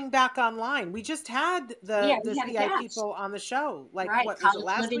that coming back online? We just had the CI people on the show. Like, what was it,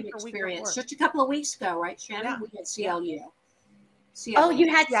 last week or week before? Just a couple of weeks ago, right, Shannon? Yeah. We had CLU. Oh, you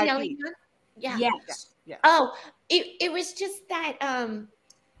had CLU? Yeah. Yes. Yeah. Oh, it was just that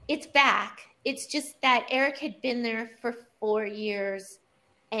it's back. It's just that Eric had been there for 4 years,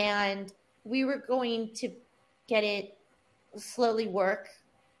 and we were going to get it, slowly work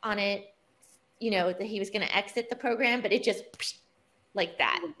on it, you know, that he was going to exit the program, but it just like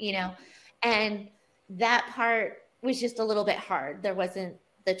that, you know, and that part was just a little bit hard. There wasn't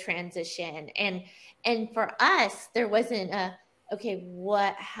the transition. And for us, there wasn't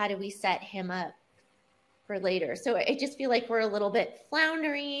how do we set him up for later? So I just feel like we're a little bit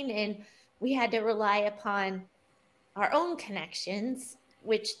floundering, and we had to rely upon our own connections,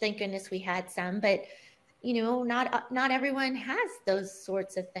 which thank goodness we had some, but you know, not everyone has those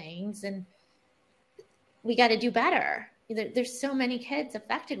sorts of things, and we got to do better. There's so many kids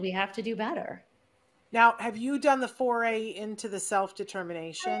affected. We have to do better. Now, have you done the foray into the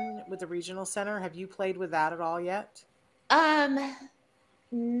self-determination with the regional center? Have you played with that at all yet?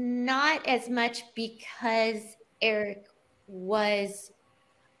 Not as much, because Eric was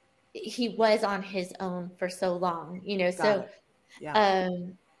on his own for so long, you know,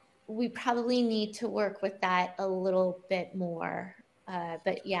 we probably need to work with that a little bit more.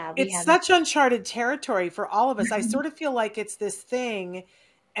 But yeah, it's such uncharted territory for all of us. I sort of feel like it's this thing,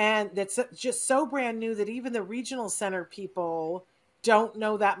 and that's just so brand new that even the regional center people don't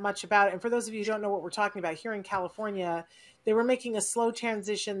know that much about it. And for those of you who don't know what we're talking about, here in California, they were making a slow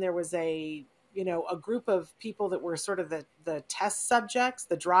transition. There was a group of people that were sort of the test subjects,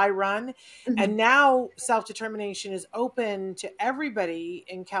 the dry run. Mm-hmm. And now self-determination is open to everybody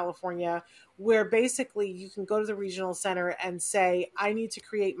in California, where basically you can go to the regional center and say, I need to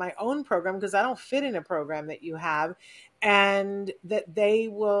create my own program because I don't fit in a program that you have. And that they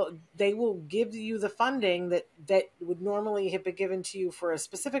will give you the funding that would normally have been given to you for a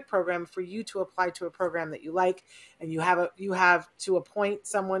specific program, for you to apply to a program that you like. And you have to appoint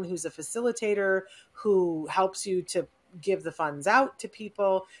someone who's a facilitator who helps you to give the funds out to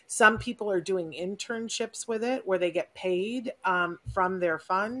people. Some people are doing internships with it where they get paid from their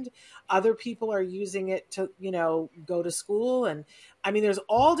fund. Other people are using it to, go to school. And I mean, there's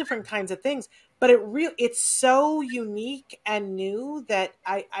all different kinds of things, but it's so unique and new that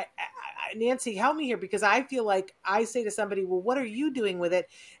I Nancy, help me here, because I feel like I say to somebody, well, what are you doing with it?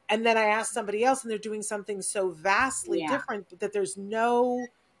 And then I ask somebody else and they're doing something so vastly different that there's no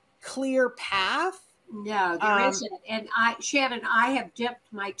clear path. No, there isn't. And Shannon, I have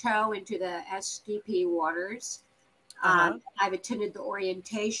dipped my toe into the SDP waters. I've attended the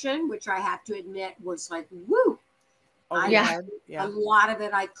orientation, which I have to admit was like, woo. A lot of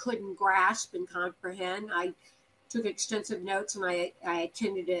it I couldn't grasp and comprehend. I took extensive notes and I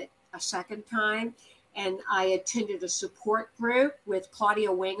attended it a second time. And I attended a support group with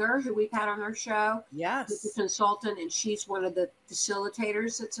Claudia Winger, who we've had on our show. Yes. Who's a consultant, and she's one of the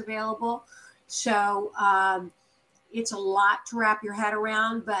facilitators that's available. So it's a lot to wrap your head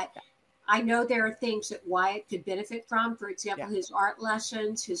around, but I know there are things that Wyatt could benefit from. For example, his art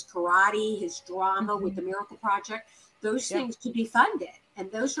lessons, his karate, his drama with the Miracle Project. Those things could be funded, and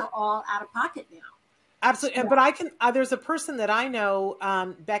those are all out of pocket now. Absolutely. But there's a person that I know,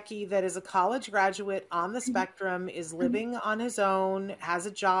 Becky, that is a college graduate on the spectrum, is living on his own, has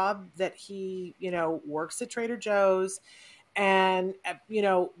a job that he, works at Trader Joe's, and,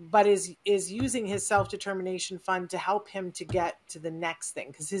 but is using his self-determination fund to help him to get to the next thing,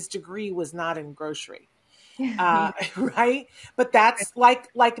 because his degree was not in grocery. Right. But that's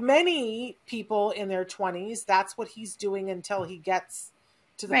like many people in their 20s, that's what he's doing until he gets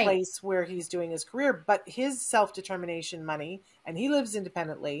to the place where he's doing his career. But his self-determination money, and he lives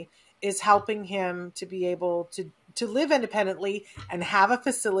independently, is helping him to be able to live independently and have a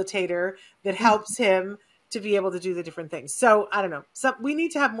facilitator that helps him to be able to do the different things. So I don't know. We need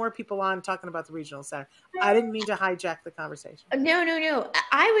to have more people on talking about the regional center. I didn't mean to hijack the conversation. No.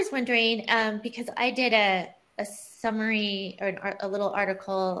 I was wondering, because I did a summary or a little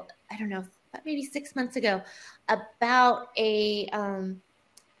article, I don't know, maybe 6 months ago, about a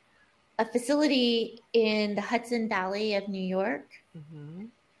facility in the Hudson Valley of New York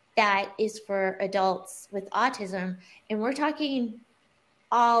that is for adults with autism. And we're talking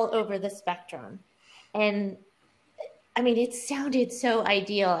all over the spectrum. And I mean, it sounded so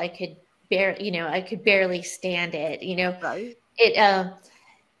ideal. I could barely stand it, Right.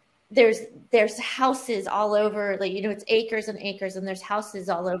 There's houses all over, it's acres and acres, and there's houses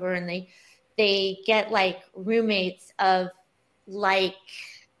all over, and they get like roommates of like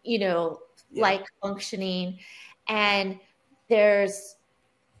functioning, and there's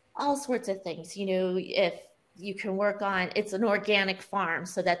all sorts of things, if you can work on, it's an organic farm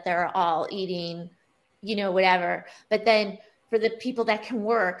so that they're all eating, whatever. But then for the people that can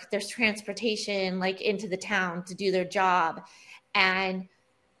work, there's transportation like into the town to do their job. And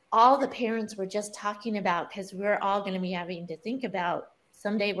all the parents were just talking about, because we're all going to be having to think about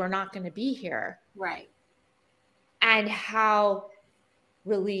someday we're not going to be here. Right. And how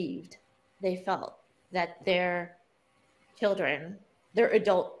relieved they felt that their children, their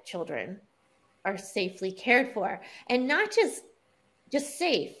adult children, are safely cared for, and not just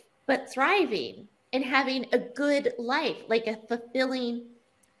safe, but thriving and having a good life, like a fulfilling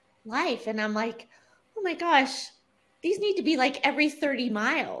life. And I'm like, oh my gosh, these need to be like every 30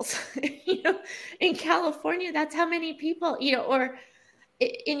 miles, in California, that's how many people, or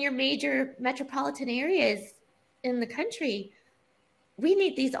in your major metropolitan areas in the country, we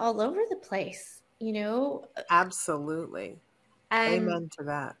need these all over the place, Absolutely. Amen to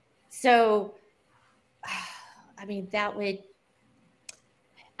that. So, I mean, I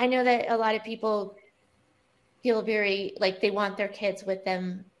know that a lot of people feel very like they want their kids with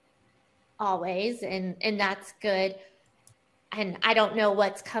them always, and that's good. And I don't know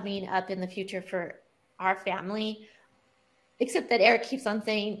what's coming up in the future for our family, except that Eric keeps on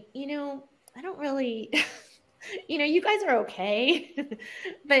saying, I don't really, you guys are okay,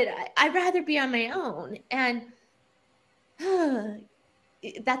 but I'd rather be on my own. And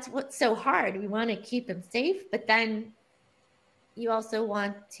that's what's so hard. We want to keep him safe, but then you also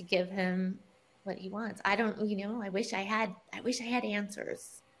want to give him what he wants. I don't, I wish I had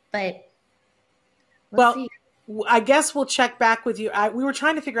answers, but see. I guess we'll check back with you. We were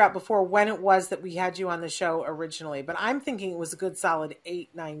trying to figure out before when it was that we had you on the show originally, but I'm thinking it was a good solid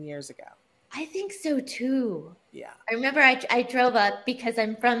 8-9 years ago. I think so too. Yeah. I remember I drove up because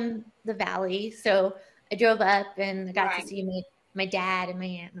I'm from the Valley. So I drove up and I got to see my dad and my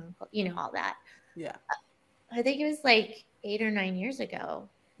aunt and uncle, all that. Yeah. I think it was like 8 or 9 years ago.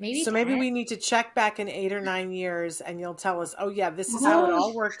 Maybe. So 10. Maybe we need to check back in 8 or 9 years and you'll tell us, oh yeah, this is how it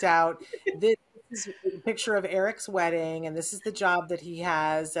all worked out. This is a picture of Eric's wedding, and this is the job that he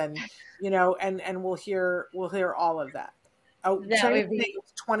has, and and we'll hear all of that. Oh, That would be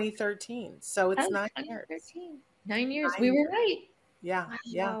 2013, so it's 9 years. 9 years. We were right. Yeah, wow.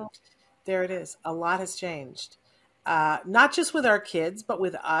 Yeah. There it is. A lot has changed, not just with our kids, but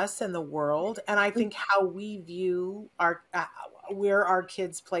with us and the world. And I think how we view where our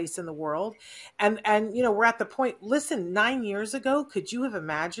kids' place in the world. And we're at the point, listen, 9 years ago, could you have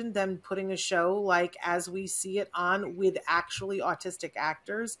imagined them putting a show like As We See It on with actually autistic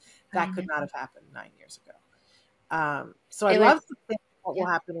actors? That could not have happened 9 years ago. So I love to think what will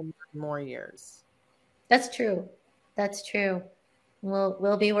happen in more years. That's true. That's true.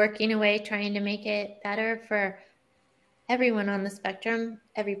 We'll be working away, trying to make it better for everyone on the spectrum,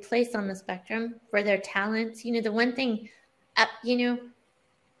 every place on the spectrum, for their talents. The one thing,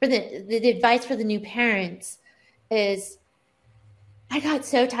 for the advice for the new parents is, I got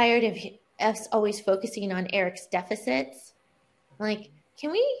so tired of us always focusing on Eric's deficits. Like,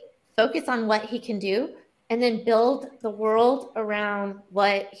 can we focus on what he can do and then build the world around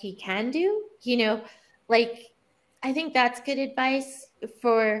what he can do? I think that's good advice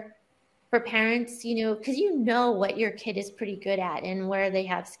for parents, because what your kid is pretty good at and where they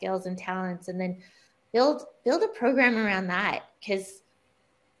have skills and talents, and then build a program around that. Because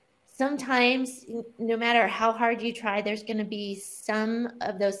sometimes, no matter how hard you try, there's going to be some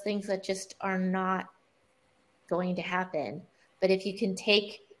of those things that just are not going to happen. But if you can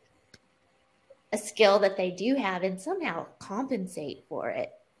take a skill that they do have and somehow compensate for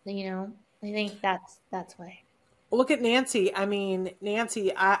it, I think that's why. Look at Nancy. I mean,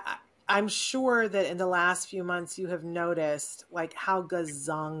 Nancy, I'm sure that in the last few months you have noticed like how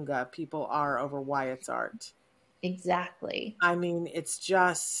gazonga people are over Wyatt's art. Exactly. I mean, it's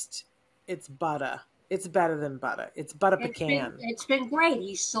butter. It's better than butter. It's butter pecan. It's been great.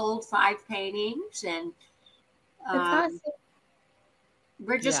 He sold 5 paintings, and awesome.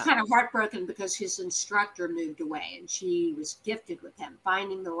 We're just kind of heartbroken because his instructor moved away, and she was gifted with him.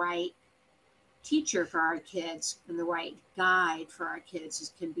 Finding the right teacher for our kids and the right guide for our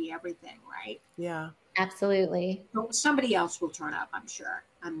kids can be everything, right? Yeah, absolutely. But somebody else will turn up, I'm sure.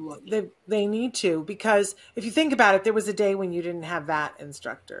 I'm looking. They need to, because if you think about it, there was a day when you didn't have that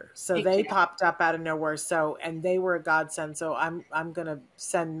instructor, so they popped up out of nowhere. And they were a godsend. So I'm going to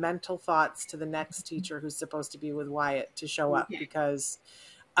send mental thoughts to the next teacher who's supposed to be with Wyatt to show up, because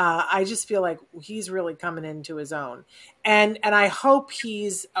I just feel like he's really coming into his own, and I hope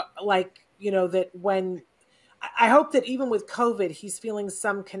he's that when I hope that even with COVID, he's feeling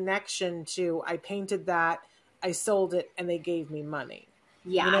some connection to, I painted that, I sold it, and they gave me money.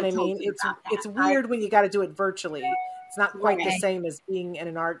 Yeah, you know what I mean? It's weird when you got to do it virtually. It's not quite the same as being in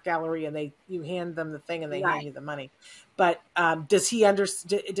an art gallery and you hand them the thing and they hand you the money. But does he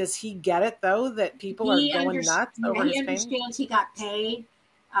get it though, that people are going nuts over his painting? He understands he got paid.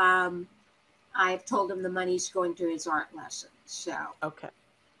 I've told him the money's going to his art lessons. So okay.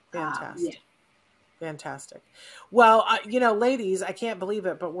 Fantastic. Fantastic. Well, ladies, I can't believe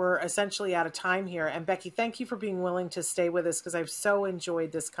it, but we're essentially out of time here. And Becky, thank you for being willing to stay with us, because I've so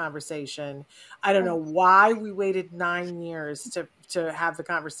enjoyed this conversation. I don't know why we waited 9 years to have the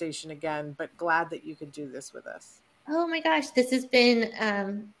conversation again, but glad that you could do this with us. Oh my gosh, this has been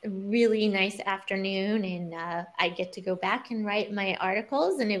a really nice afternoon, and I get to go back and write my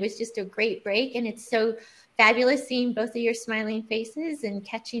articles, and it was just a great break, and it's so fabulous seeing both of your smiling faces and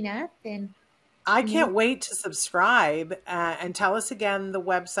catching up. And I can't wait to subscribe, and tell us again the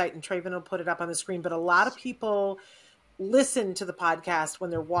website, and Traven will put it up on the screen. But a lot of people listen to the podcast when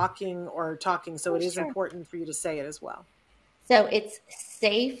they're walking or talking, so it is important for you to say it as well. So it's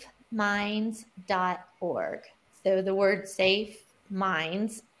safeminds.org. So the word Safe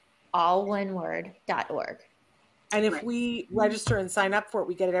Minds, all one word, .org. And if we register and sign up for it,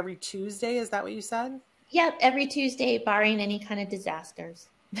 we get it every Tuesday. Is that what you said? Yep, every Tuesday, barring any kind of disasters.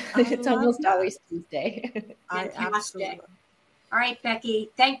 It's almost always Tuesday. Fantastic. All right,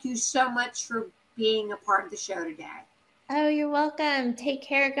 Becky, thank you so much for being a part of the show today. Oh, you're welcome. Take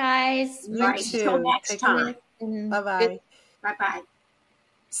care, guys. Until next time. Bye-bye. Bye-bye.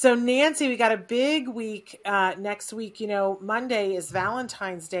 So Nancy, we got a big week next week. Monday is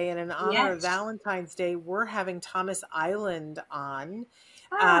Valentine's Day, and in honor of Valentine's Day, we're having Thomas Ireland on.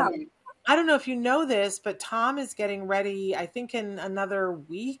 I don't know if you know this, but Tom is getting ready, I think in another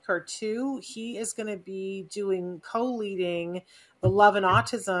week or two, he is going to be co-leading the Love and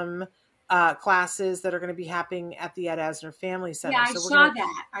Autism classes that are going to be happening at the Ed Asner Family Center. Yeah,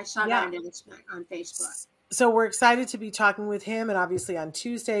 I saw that announcement on Facebook. So we're excited to be talking with him. And obviously on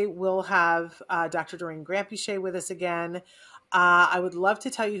Tuesday, we'll have Dr. Doreen Granpeesheh with us again. I would love to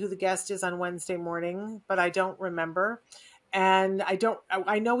tell you who the guest is on Wednesday morning, but I don't remember. And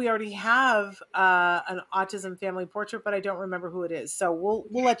I know we already have an autism family portrait, but I don't remember who it is. So we'll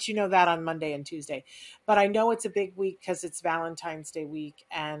let you know that on Monday and Tuesday. But I know it's a big week because it's Valentine's Day week,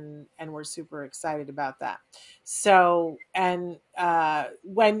 and we're super excited about that. So, and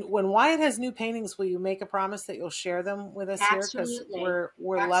when Wyatt has new paintings, will you make a promise that you'll share them with us here? Because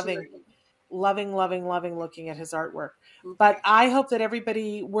we're loving looking at his artwork. Okay. But I hope that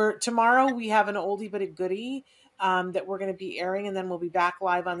everybody, tomorrow we have an oldie but a goodie that we're going to be airing, and then we'll be back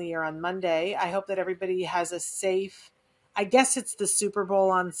live on the air on Monday. I hope that everybody has a safe, I guess it's the Super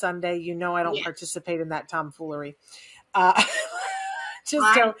Bowl on Sunday. You know, I don't participate in that tomfoolery. You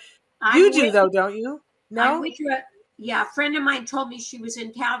do though, don't you? No? Yeah, a friend of mine told me she was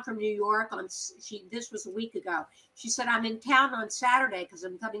in town from New York this was a week ago. She said, I'm in town on Saturday because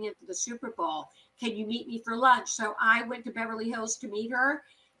I'm coming in for the Super Bowl. Can you meet me for lunch? So I went to Beverly Hills to meet her,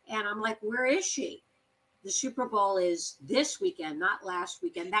 and I'm like, where is she? The Super Bowl is this weekend, not last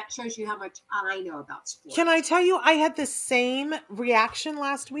weekend. That shows you how much I know about sports. Can I tell you, I had the same reaction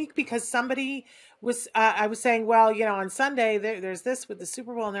last week because somebody was, I was saying, well, you know, on Sunday, there's this with the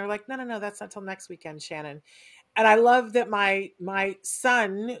Super Bowl. And they were like, no, that's not till next weekend, Shannon. And I love that my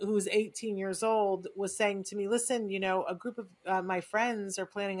son, who's 18 years old, was saying to me, listen, you know, a group of my friends are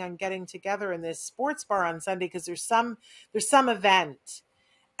planning on getting together in this sports bar on Sunday because there's some event.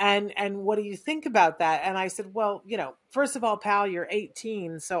 And what do you think about that? And I said, well, you know, first of all, pal, you're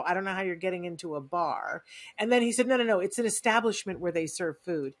 18, so I don't know how you're getting into a bar. And then he said, no, it's an establishment where they serve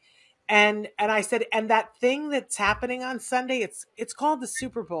food. And I said, and that thing that's happening on Sunday, it's called the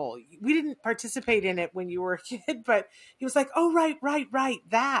Super Bowl. We didn't participate in it when you were a kid, but he was like, oh, right.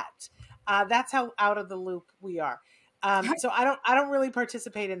 That's how out of the loop we are. So I don't really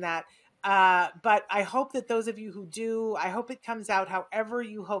participate in that. But I hope that those of you who do, I hope it comes out however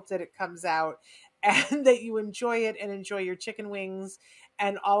you hope that it comes out, and that you enjoy it and enjoy your chicken wings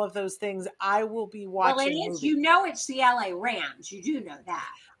and all of those things. I will be watching. Well, it is. Movies. You know, it's the LA Rams. You do know that.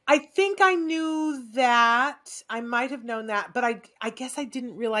 I think I knew that. I might have known that, but I guess I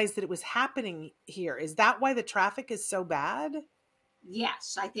didn't realize that it was happening here. Is that why the traffic is so bad?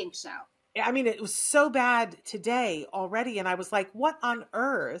 Yes, I think so. I mean, it was so bad today already, and I was like, what on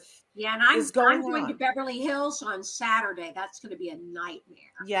earth? Yeah, and I'm going to Beverly Hills on Saturday. That's going to be a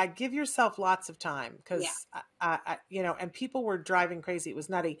nightmare. Yeah, give yourself lots of time because, you know, and people were driving crazy. It was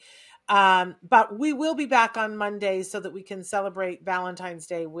nutty. But we will be back on Monday so that we can celebrate Valentine's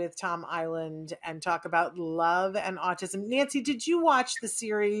Day with Tom Island and talk about love and autism. Nancy, did you watch the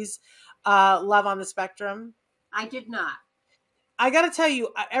series Love on the Spectrum? I did not. I got to tell you,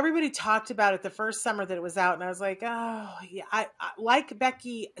 everybody talked about it the first summer that it was out. And I was like, oh, yeah, I like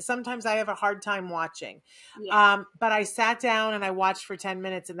Becky. Sometimes I have a hard time watching. Yeah. But I sat down and I watched for 10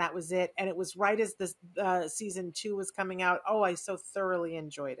 minutes and that was it. And it was right as the season 2 was coming out. Oh, I so thoroughly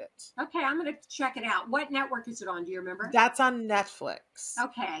enjoyed it. Okay, I'm going to check it out. What network is it on? Do you remember? That's on Netflix.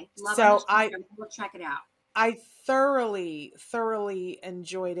 Okay. We'll check it out. I thoroughly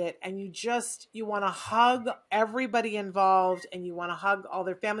enjoyed it. And you want to hug everybody involved and you want to hug all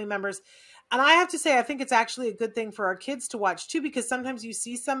their family members. And I have to say, I think it's actually a good thing for our kids to watch too, because sometimes you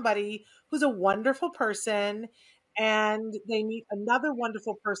see somebody who's a wonderful person and they meet another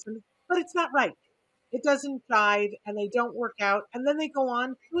wonderful person, but it's not right. It doesn't jive and they don't work out. And then they go on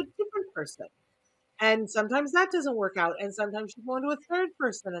to a different person. And sometimes that doesn't work out. And sometimes you go into a third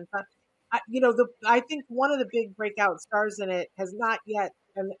person and I think one of the big breakout stars in it has not yet,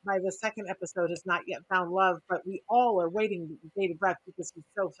 and by the second episode has not yet found love, but we all are waiting with bated breath because he's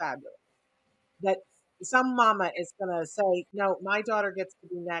so fabulous that some mama is going to say, no, my daughter gets to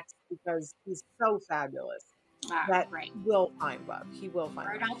be next because he's so fabulous will find love. He will find love.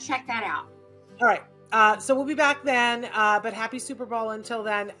 All right, I'll check that out. All right. So we'll be back then, but happy Super Bowl until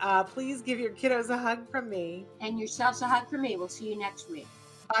then. Please give your kiddos a hug from me. And yourselves a hug from me. We'll see you next week.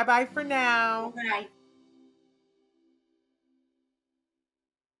 Bye-bye for now. Bye.